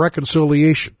ministry of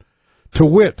reconciliation, to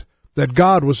wit, that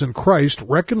God was in Christ,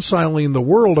 reconciling the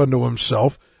world unto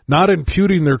himself, not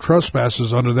imputing their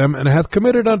trespasses unto them, and hath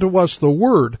committed unto us the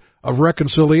word of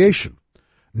reconciliation.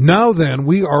 Now then,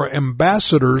 we are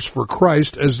ambassadors for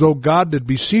Christ, as though God did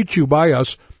beseech you by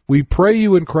us. We pray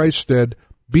you in Christ's stead,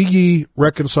 be ye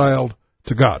reconciled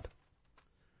to God.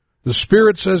 The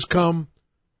Spirit says come,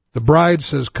 the bride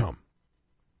says come.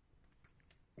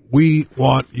 We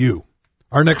want you.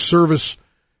 Our next service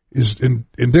is in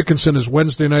Dickinson is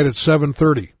Wednesday night at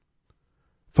 7:30,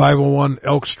 501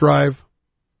 Elks Drive.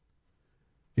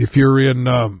 If you're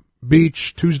in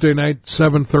Beach, Tuesday night,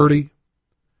 7:30,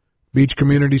 Beach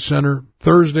Community Center.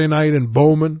 Thursday night in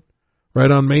Bowman, right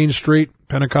on Main Street,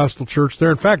 Pentecostal Church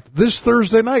there. In fact, this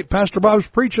Thursday night, Pastor Bob's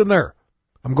preaching there.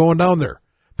 I'm going down there.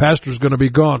 Pastor's going to be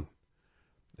gone.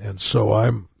 And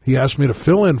so he asked me to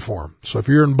fill in for him. So if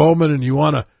you're in Bowman and you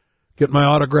want to get my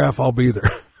autograph, I'll be there.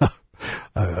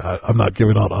 I'm not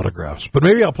giving out autographs, but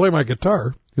maybe I'll play my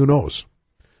guitar. Who knows?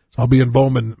 So I'll be in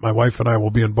Bowman. My wife and I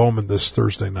will be in Bowman this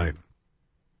Thursday night.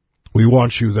 We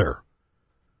want you there.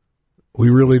 We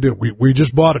really do. We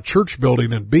just bought a church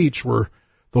building in Beach where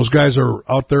those guys are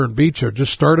out there in Beach have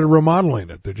just started remodeling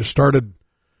it. They just started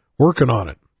working on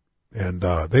it. And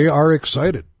they are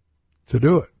excited to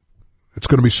do it. It's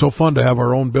going to be so fun to have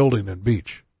our own building in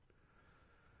Beach.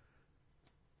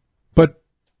 But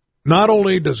not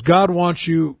only does God want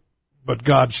you, but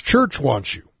God's church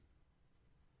wants you.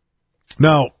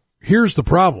 Now, here's the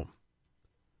problem.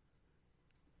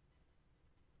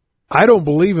 I don't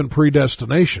believe in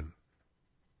predestination.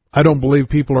 I don't believe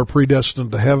people are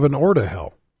predestined to heaven or to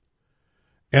hell.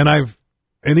 And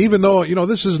even though,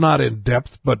 this is not in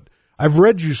depth, but I've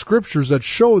read you scriptures that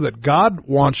show that God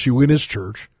wants you in his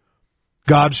church.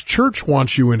 God's church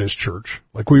wants you in his church,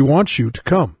 like we want you to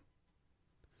come.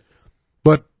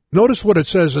 But notice what it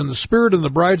says, and the Spirit and the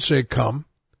bride say, come,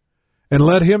 and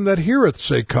let him that heareth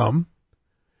say, come,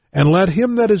 and let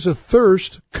him that is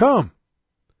athirst come.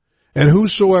 And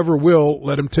whosoever will,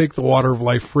 let him take the water of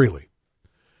life freely.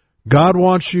 God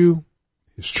wants you,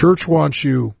 his church wants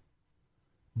you,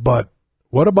 but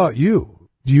what about you?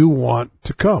 Do you want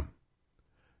to come?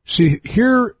 See,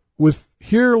 here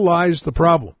lies the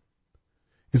problem.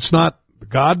 It's not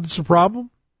God that's the problem.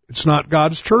 It's not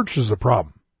God's church that's the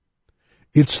problem.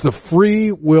 It's the free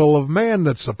will of man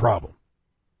that's the problem.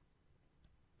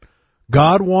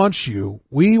 God wants you,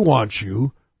 we want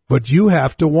you, but you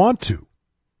have to want to.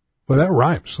 Well, that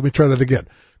rhymes. Let me try that again.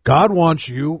 God wants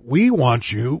you, we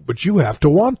want you, but you have to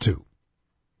want to.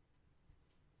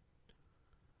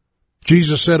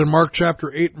 Jesus said in Mark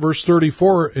chapter 8, verse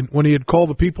 34, and when he had called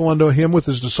the people unto him with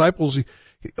his disciples,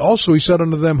 he said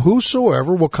unto them,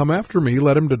 whosoever will come after me,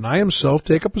 let him deny himself,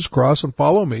 take up his cross, and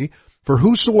follow me. For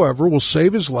whosoever will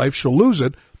save his life shall lose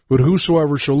it, but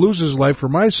whosoever shall lose his life for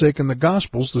my sake and the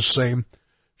gospel's, the same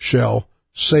shall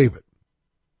save it.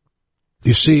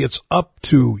 You see, it's up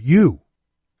to you.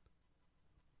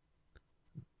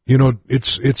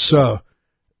 It's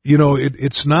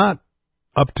not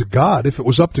up to God. If it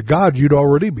was up to God, you'd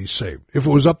already be saved. If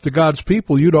it was up to God's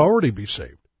people, you'd already be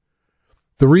saved.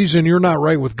 The reason you're not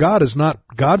right with God is not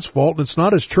God's fault, and it's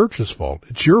not his church's fault.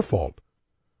 It's your fault.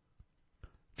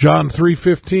 John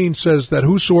 3:15 says that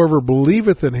whosoever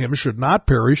believeth in him should not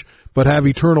perish, but have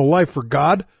eternal life. For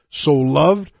God so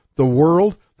loved the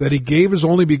world that he gave his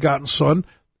only begotten Son,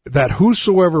 that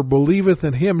whosoever believeth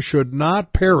in him should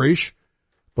not perish,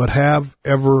 but have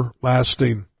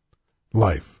everlasting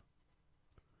life.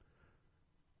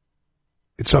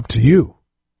 It's up to you.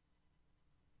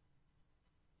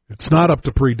 It's not up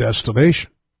to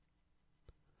predestination.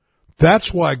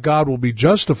 That's why God will be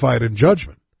justified in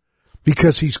judgment,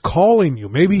 because he's calling you.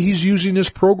 Maybe he's using this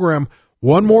program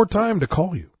one more time to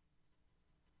call you.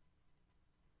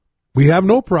 We have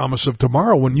no promise of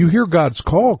tomorrow. When you hear God's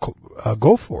call,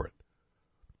 go for it.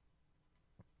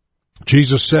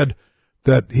 Jesus said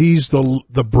that he's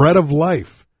the bread of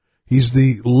life. He's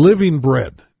the living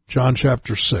bread, John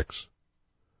chapter 6.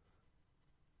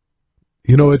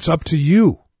 It's up to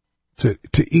you to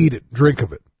eat it, drink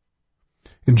of it.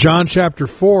 In John chapter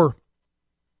 4,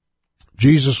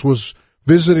 Jesus was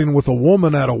visiting with a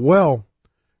woman at a well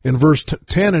in verse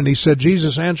 10, and he said,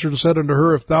 Jesus answered and said unto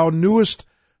her, if thou knewest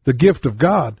the gift of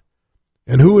God,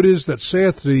 and who it is that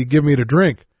saith to thee, give me to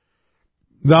drink,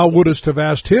 thou wouldest have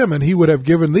asked him, and he would have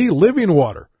given thee living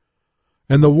water.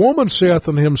 And the woman saith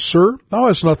unto him, Sir, thou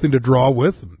hast nothing to draw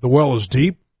with, the well is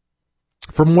deep.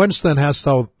 From whence then hast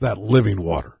thou that living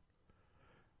water?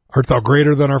 Art thou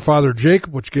greater than our father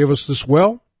Jacob, which gave us this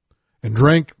well, and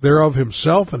drank thereof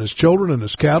himself and his children and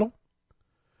his cattle?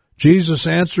 Jesus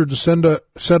answered and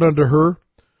said unto her,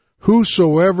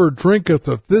 Whosoever drinketh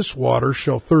of this water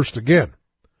shall thirst again.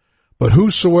 But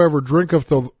whosoever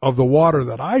drinketh of the water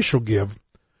that I shall give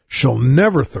shall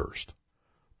never thirst.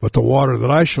 But the water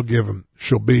that I shall give him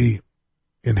shall be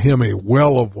in him a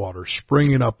well of water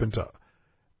springing up into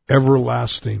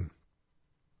everlasting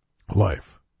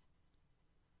life.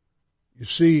 You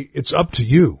see, it's up to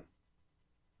you.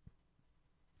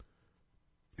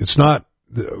 It's not,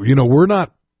 we're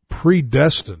not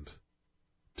predestined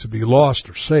to be lost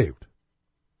or saved.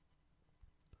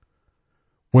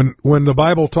 When the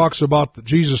Bible talks about that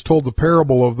Jesus told the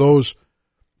parable of those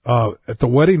at the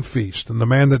wedding feast and the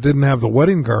man that didn't have the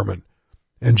wedding garment,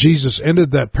 and Jesus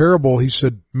ended that parable, he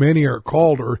said, many are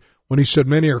called, or when he said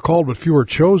many are called but few are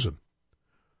chosen.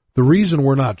 The reason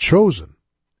we're not chosen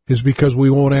is because we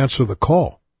won't answer the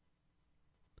call.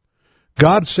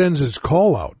 God sends his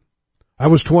call out. I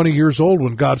was 20 years old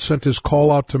when God sent his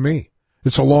call out to me.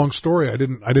 It's a long story. I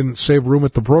didn't save room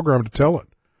at the program to tell it.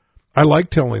 I like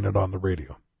telling it on the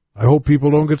radio. I hope people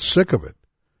don't get sick of it.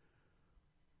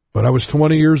 But I was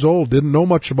 20 years old, didn't know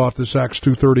much about this Acts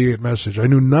 2:38 message. I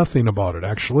knew nothing about it,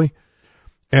 actually.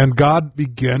 And God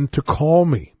began to call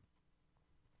me.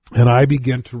 And I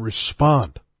began to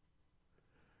respond.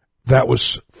 That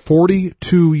was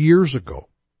 42 years ago.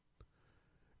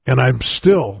 And I'm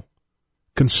still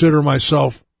consider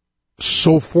myself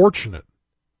so fortunate.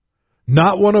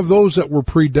 Not one of those that were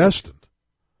predestined.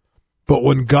 But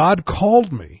when God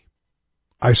called me,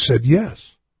 I said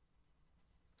yes.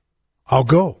 I'll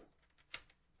go.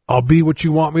 I'll be what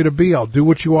you want me to be. I'll do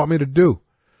what you want me to do.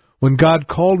 When God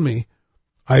called me,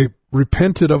 I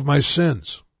repented of my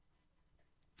sins.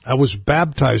 I was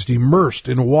baptized, immersed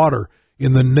in water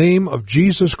in the name of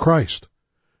Jesus Christ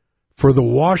for the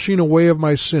washing away of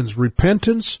my sins.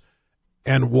 Repentance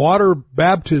and water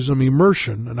baptism,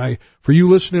 immersion. And for you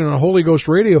listening on Holy Ghost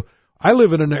Radio, I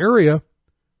live in an area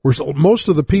where most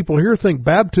of the people here think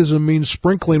baptism means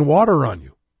sprinkling water on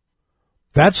you.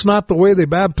 That's not the way they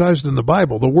baptized in the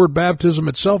Bible. The word baptism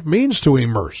itself means to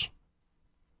immerse.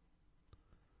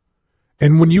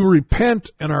 And when you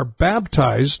repent and are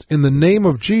baptized in the name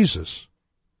of Jesus,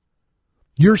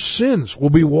 your sins will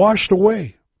be washed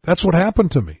away. That's what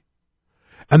happened to me.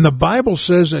 And the Bible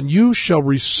says, and you shall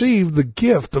receive the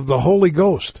gift of the Holy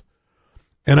Ghost.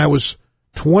 And I was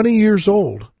 20 years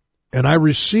old, and I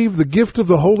received the gift of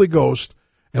the Holy Ghost.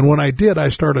 And when I did, I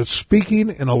started speaking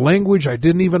in a language I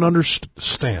didn't even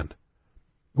understand.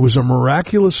 It was a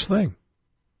miraculous thing.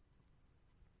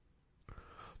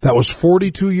 That was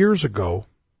 42 years ago,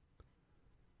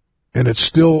 and it's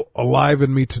still alive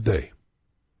in me today.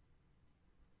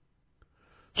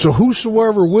 So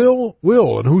whosoever will,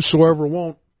 and whosoever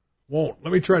won't. Let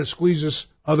me try to squeeze this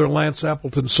other Lance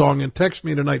Appleton song in. Text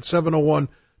me tonight,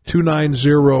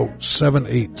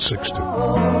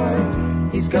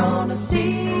 701-290-7862. He's gonna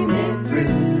see me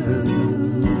through.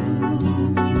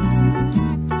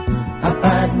 I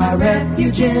find my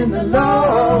refuge in the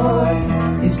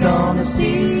Lord. He's gonna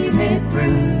see me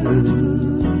through.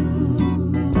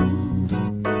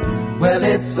 Well,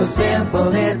 it's so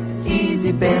simple, it's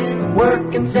easy, been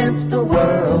working since the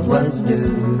world was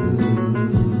new.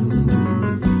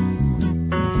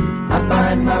 I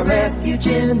find my refuge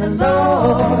in the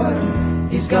Lord.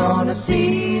 He's gonna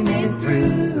see me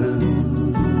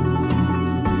through.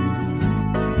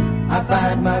 I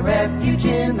find my refuge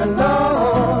in the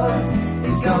Lord.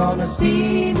 He's gonna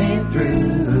see me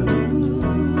through.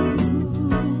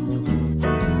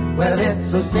 Well, it's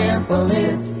so simple,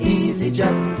 it's easy,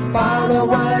 just follow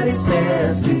what he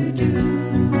says to do.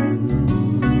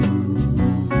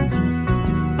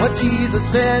 What Jesus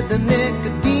said to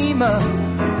Nicodemus,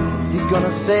 he's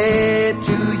gonna say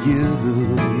to you.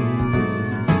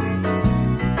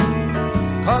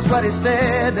 'Cause what he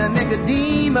said to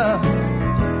Nicodemus,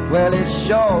 well, it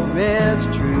sure is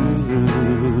true.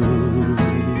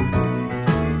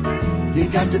 You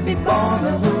got to be born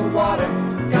of the water,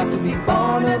 got to be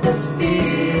born of the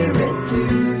Spirit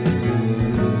too.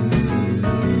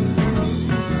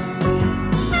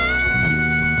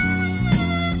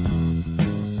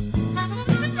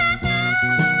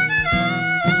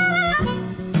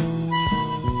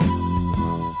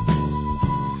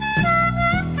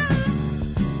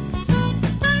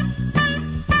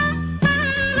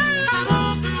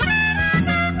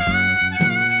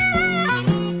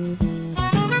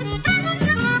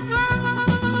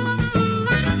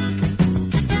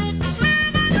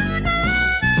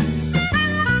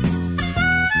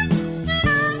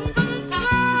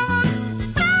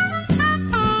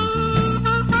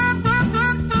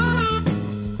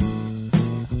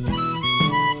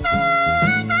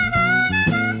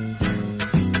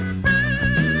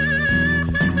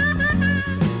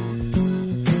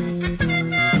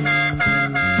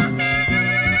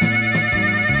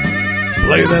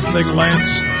 Play that thing,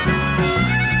 Lance.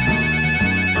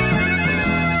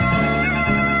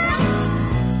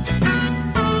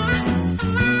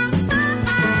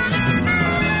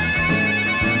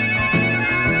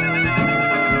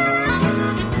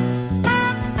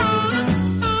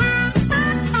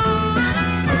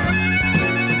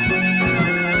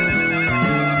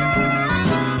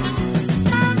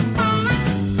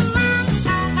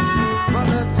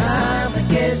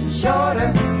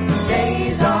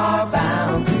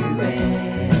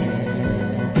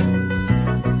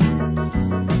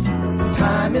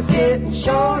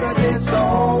 Shorter, this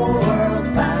whole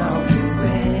world's bound to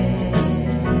end.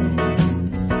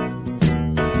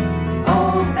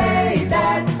 Obey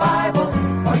that Bible,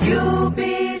 or you'll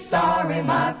be sorry,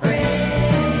 my friend.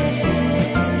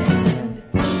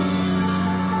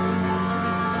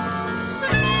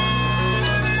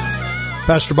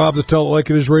 Pastor Bob, the Tell It Like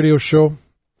It Is radio show.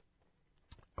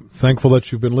 I'm thankful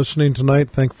that you've been listening tonight.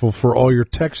 Thankful for all your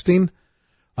texting.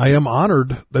 I am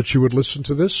honored that you would listen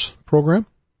to this program.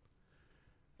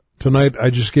 Tonight, I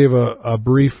just gave a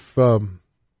brief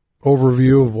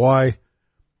overview of why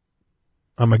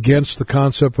I'm against the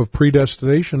concept of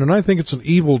predestination, and I think it's an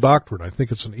evil doctrine. I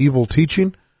think it's an evil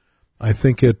teaching. I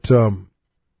think it's a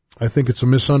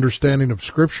misunderstanding of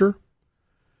Scripture,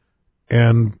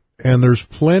 and there's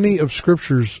plenty of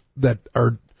scriptures that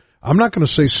are, I'm not going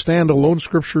to say standalone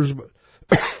scriptures,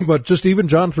 but just even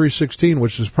John 3:16,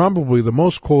 which is probably the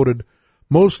most quoted,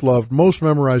 most loved, most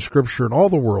memorized scripture in all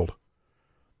the world,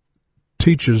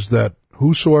 teaches that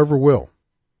whosoever will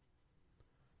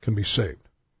can be saved.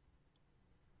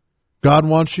 God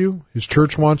wants you, His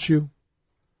church wants you,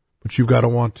 but you've got to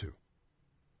want to.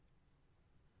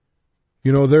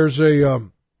 You know, there's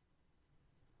a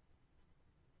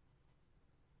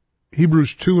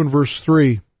Hebrews 2 and verse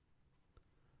 3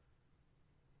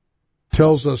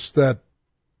 tells us that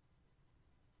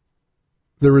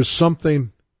there is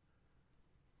something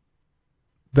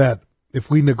that if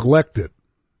we neglect it,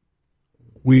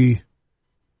 we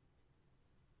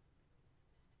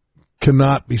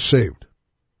cannot be saved.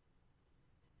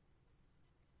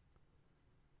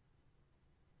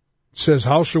 It says,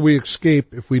 how shall we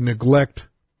escape if we neglect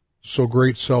so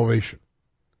great salvation?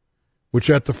 Which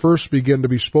at the first began to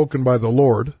be spoken by the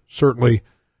Lord. Certainly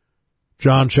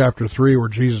John chapter 3, where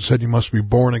Jesus said, you must be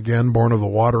born again, born of the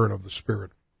water and of the Spirit.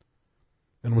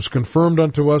 And was confirmed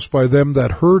unto us by them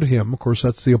that heard him. Of course,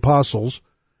 that's the apostles.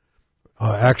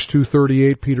 Acts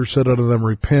 2:38, Peter said unto them,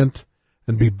 repent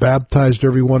and be baptized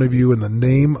every one of you in the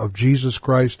name of Jesus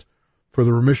Christ for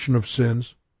the remission of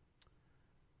sins,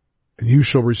 and you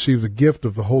shall receive the gift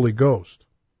of the Holy Ghost.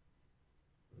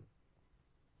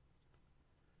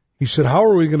 He said, how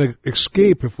are we going to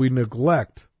escape if we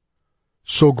neglect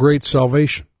so great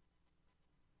salvation?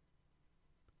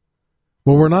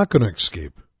 Well, we're not going to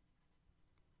escape.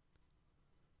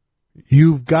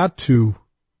 You've got to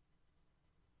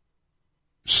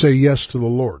say yes to the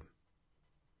Lord.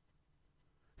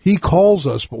 He calls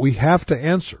us, but we have to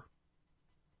answer.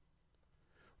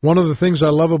 One of the things I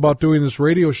love about doing this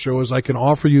radio show is I can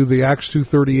offer you the Acts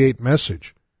 2:38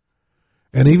 message.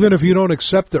 And even if you don't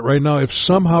accept it right now, if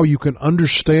somehow you can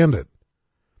understand it,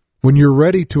 when you're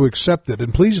ready to accept it,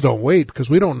 and please don't wait, because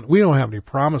we don't have any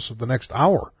promise of the next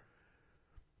hour.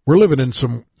 We're living in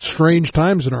some strange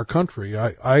times in our country.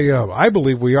 I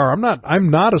believe we are. I'm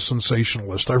not a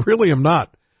sensationalist. I really am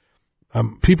not.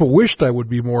 People wished I would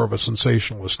be more of a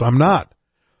sensationalist. I'm not.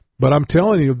 But I'm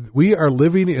telling you, we are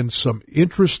living in some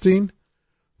interesting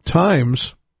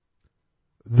times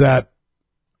that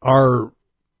are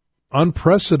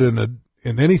unprecedented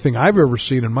in anything I've ever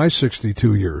seen in my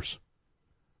 62 years.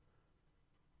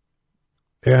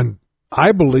 And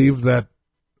I believe that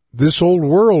this old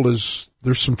world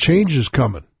there's some changes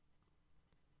coming.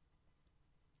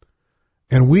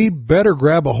 And we better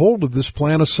grab a hold of this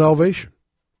plan of salvation.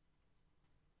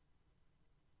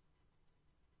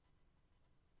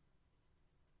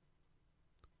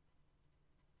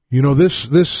 You know, I'm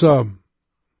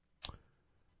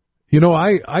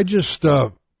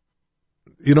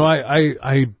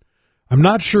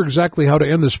not sure exactly how to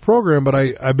end this program, but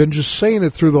I've been just saying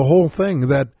it through the whole thing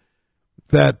that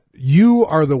you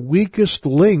are the weakest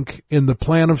link in the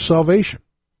plan of salvation.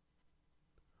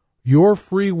 Your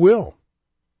free will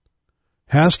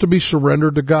has to be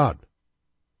surrendered to God.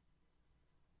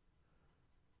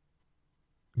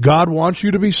 God wants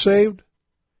you to be saved.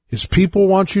 His people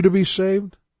want you to be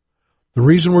saved. The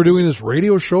reason we're doing this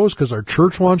radio show is because our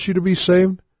church wants you to be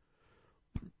saved.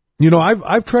 You know,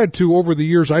 I've tried to, over the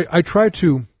years, I try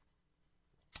to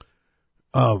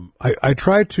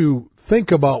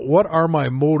think about what are my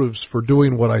motives for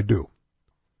doing what I do.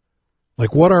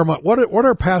 Like, what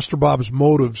are Pastor Bob's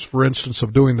motives, for instance,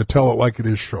 of doing the Tell It Like It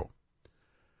Is show?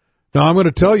 Now, I'm going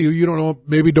to tell you, you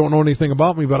maybe don't know anything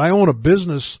about me, but I own a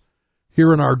business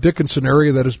here in our Dickinson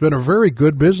area that has been a very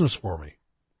good business for me.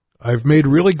 I've made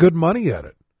really good money at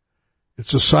it.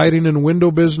 It's a siding and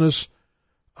window business.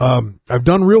 I've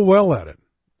done real well at it.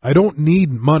 I don't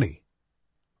need money.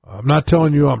 I'm not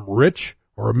telling you I'm rich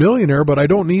or a millionaire, but I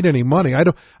don't need any money. I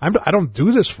don't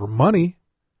do this for money.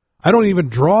 I don't even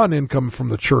draw an income from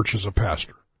the church as a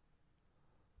pastor.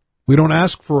 We don't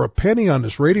ask for a penny on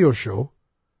this radio show.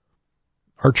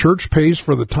 Our church pays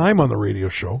for the time on the radio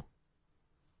show.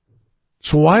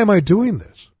 So why am I doing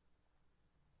this?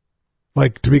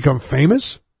 Like, to become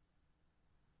famous?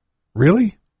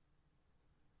 Really?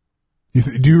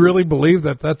 Do you really believe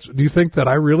do you think that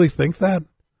I really think that?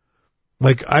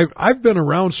 Like, I've been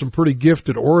around some pretty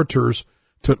gifted orators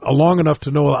long enough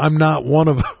to know I'm not one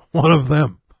of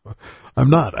them.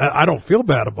 I'm not. I don't feel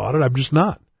bad about it. I'm just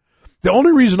not. The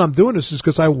only reason I'm doing this is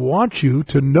because I want you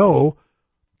to know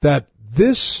that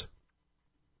this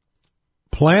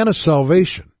plan of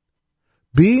salvation,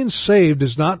 being saved,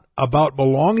 is not about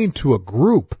belonging to a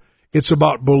group. It's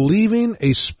about believing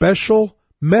a special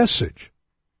message.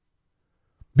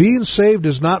 Being saved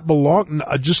is not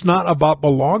about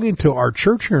belonging to our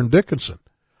church here in Dickinson.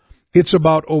 It's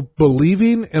about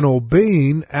believing and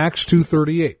obeying Acts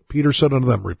 2:38. Peter said unto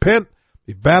them, repent,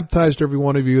 be baptized every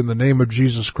one of you in the name of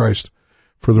Jesus Christ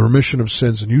for the remission of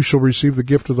sins, and you shall receive the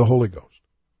gift of the Holy Ghost.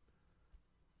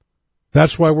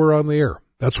 That's why we're on the air.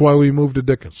 That's why we moved to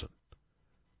Dickinson.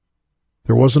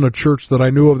 There wasn't a church that I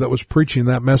knew of that was preaching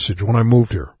that message when I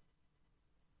moved here.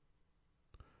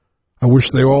 I wish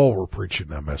they all were preaching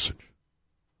that message.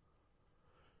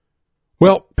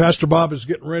 Well, Pastor Bob is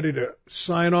getting ready to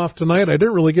sign off tonight. I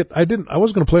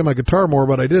was going to play my guitar more,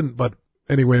 but I didn't. But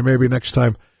anyway, maybe next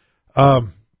time. As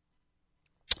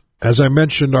I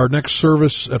mentioned, our next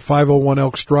service at 501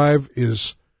 Elks Drive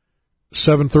is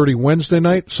 7:30 Wednesday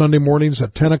night. Sunday mornings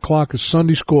at 10 o'clock is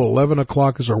Sunday school. 11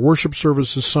 o'clock is our worship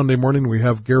services Sunday morning. We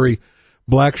have Gary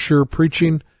Blackshear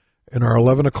preaching in our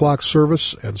 11 o'clock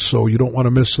service, and so you don't want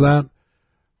to miss that.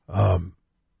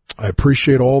 I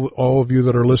appreciate all of you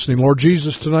that are listening. Lord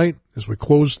Jesus, tonight, as we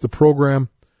close the program,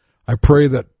 I pray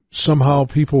that somehow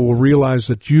people will realize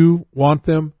that you want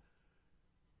them,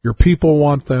 your people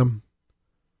want them,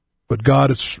 but God,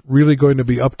 it's really going to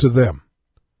be up to them,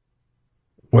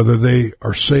 whether they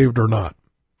are saved or not.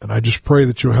 And I just pray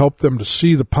that you'll help them to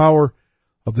see the power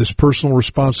of this personal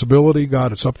responsibility.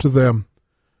 God, it's up to them.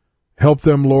 Help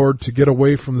them, Lord, to get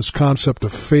away from this concept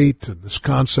of fate and this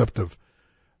concept of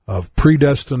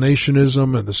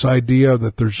predestinationism and this idea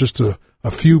that there's just a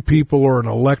few people or an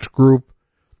elect group,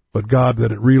 but God,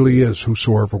 that it really is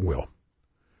whosoever will.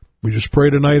 We just pray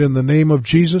tonight in the name of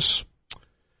Jesus.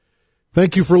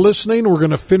 Thank you for listening. We're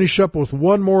going to finish up with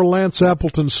one more Lance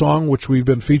Appleton song, which we've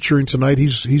been featuring tonight.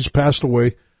 He's passed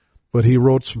away, but he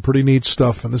wrote some pretty neat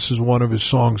stuff, and this is one of his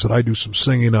songs that I do some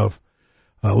singing of.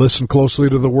 Listen closely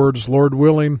to the words, Lord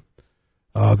willing.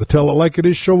 The Tell It Like It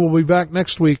Is show will be back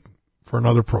next week for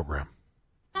another program.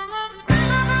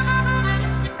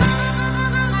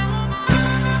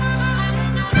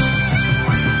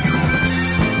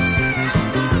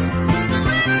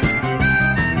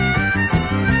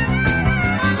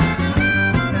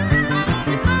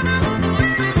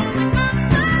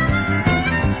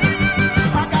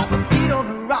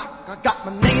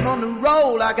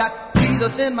 I got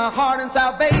Jesus in my heart and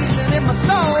salvation in my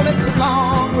soul. It's a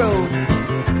long road.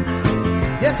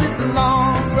 Yes, it's a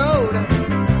long road.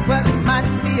 Well, it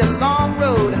might be a long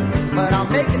road, but I'll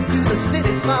make it to the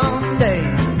city someday.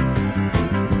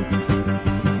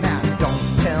 Now,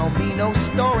 don't tell me no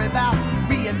story about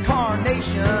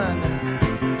reincarnation.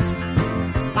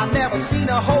 I've never seen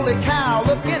a holy cow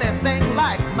look anything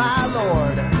like my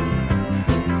Lord.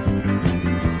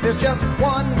 There's just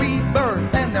one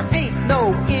rebirth and there ain't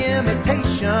no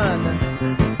imitation.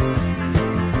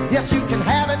 Yes, you can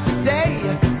have it today.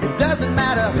 It doesn't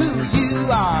matter who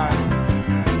you are.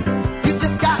 You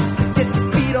just got to get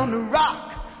your feet on the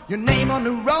rock, your name on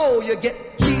the roll. You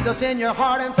get Jesus in your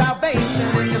heart and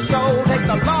salvation in your soul. Take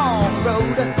the long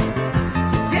road.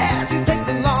 Yes, you take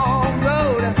the long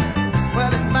road.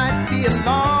 Well, it might be a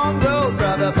long road,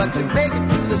 brother, but you make it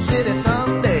to the city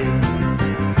someday.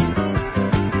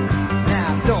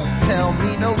 Tell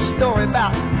me no story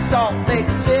about Salt Lake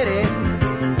City.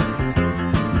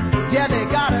 Yeah, they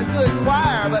got a good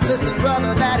choir, but listen,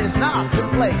 brother, that is not the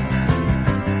place.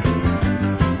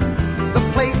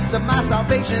 The place of my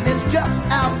salvation is just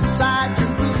outside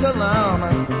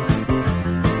Jerusalem.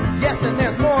 Yes, and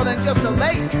there's more than just a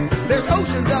lake. There's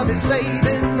oceans of His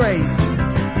saving grace.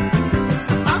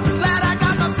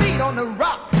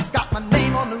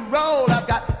 the roll. I've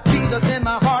got Jesus in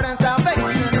my heart and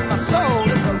salvation in my soul.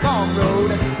 It's a long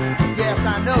road. Yes,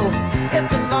 I know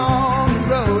it's a long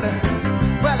road.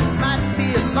 Well, it might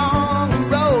be a long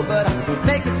road, but I'll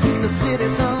make it to the city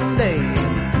someday.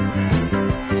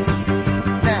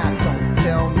 Now, don't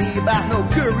tell me about no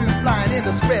guru flying in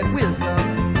to spread wisdom.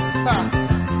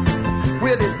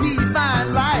 With his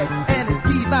divine lights and his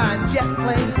divine jet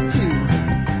plane too.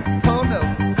 Oh no,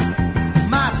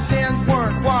 my sins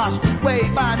weren't washed away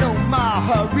by no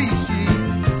Maharishi.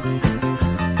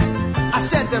 I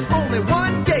said there's only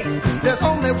one gate, there's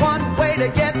only one way to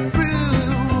get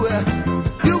through.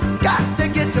 You got to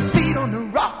get your feet on the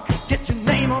rock, get your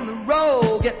name on the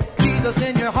roll, get Jesus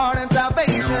in your heart and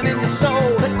salvation in your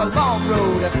soul. It's a long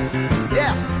road,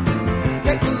 yes,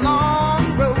 take the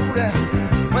long road.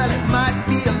 Well, it might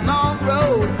be a long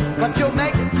road, but you'll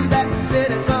make it to that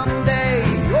city someday.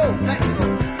 Oh, thank you.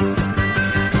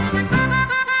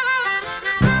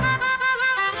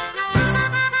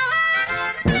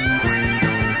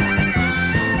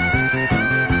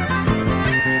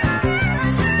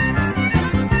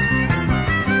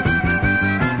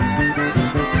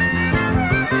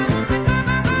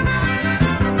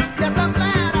 Yes, I'm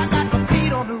glad I got my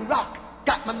feet on the rock,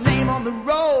 got my name on the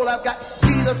roll. I've got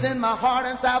Jesus in my heart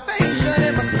and salvation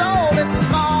in my soul. It's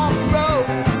a long road.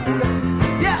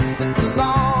 Yes, it's a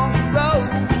long road.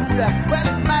 Well,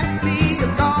 it might be a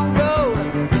long road.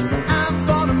 I'm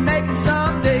gonna make it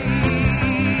someday.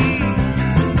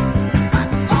 A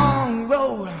long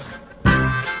road.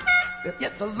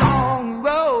 It's a long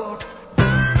road.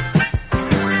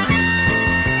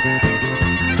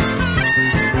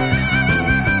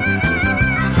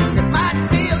 It might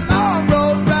be a long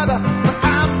road, brother, but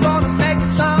I'm gonna make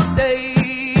it someday.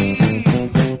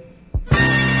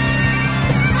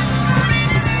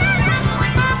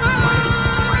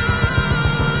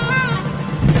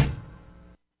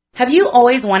 Have you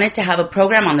always wanted to have a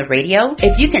program on the radio?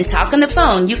 If you can talk on the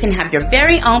phone, you can have your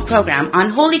very own program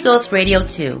on Holy Ghost Radio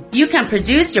 2. You can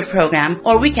produce your program,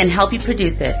 or we can help you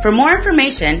produce it. For more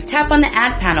information, tap on the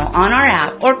ad panel on our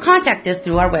app or contact us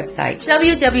through our website,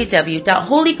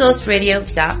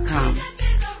 www.holyghostradio.com.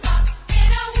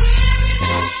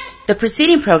 The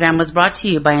preceding program was brought to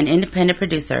you by an independent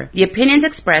producer. The opinions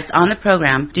expressed on the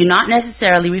program do not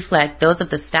necessarily reflect those of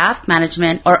the staff,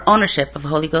 management, or ownership of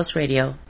Holy Ghost Radio.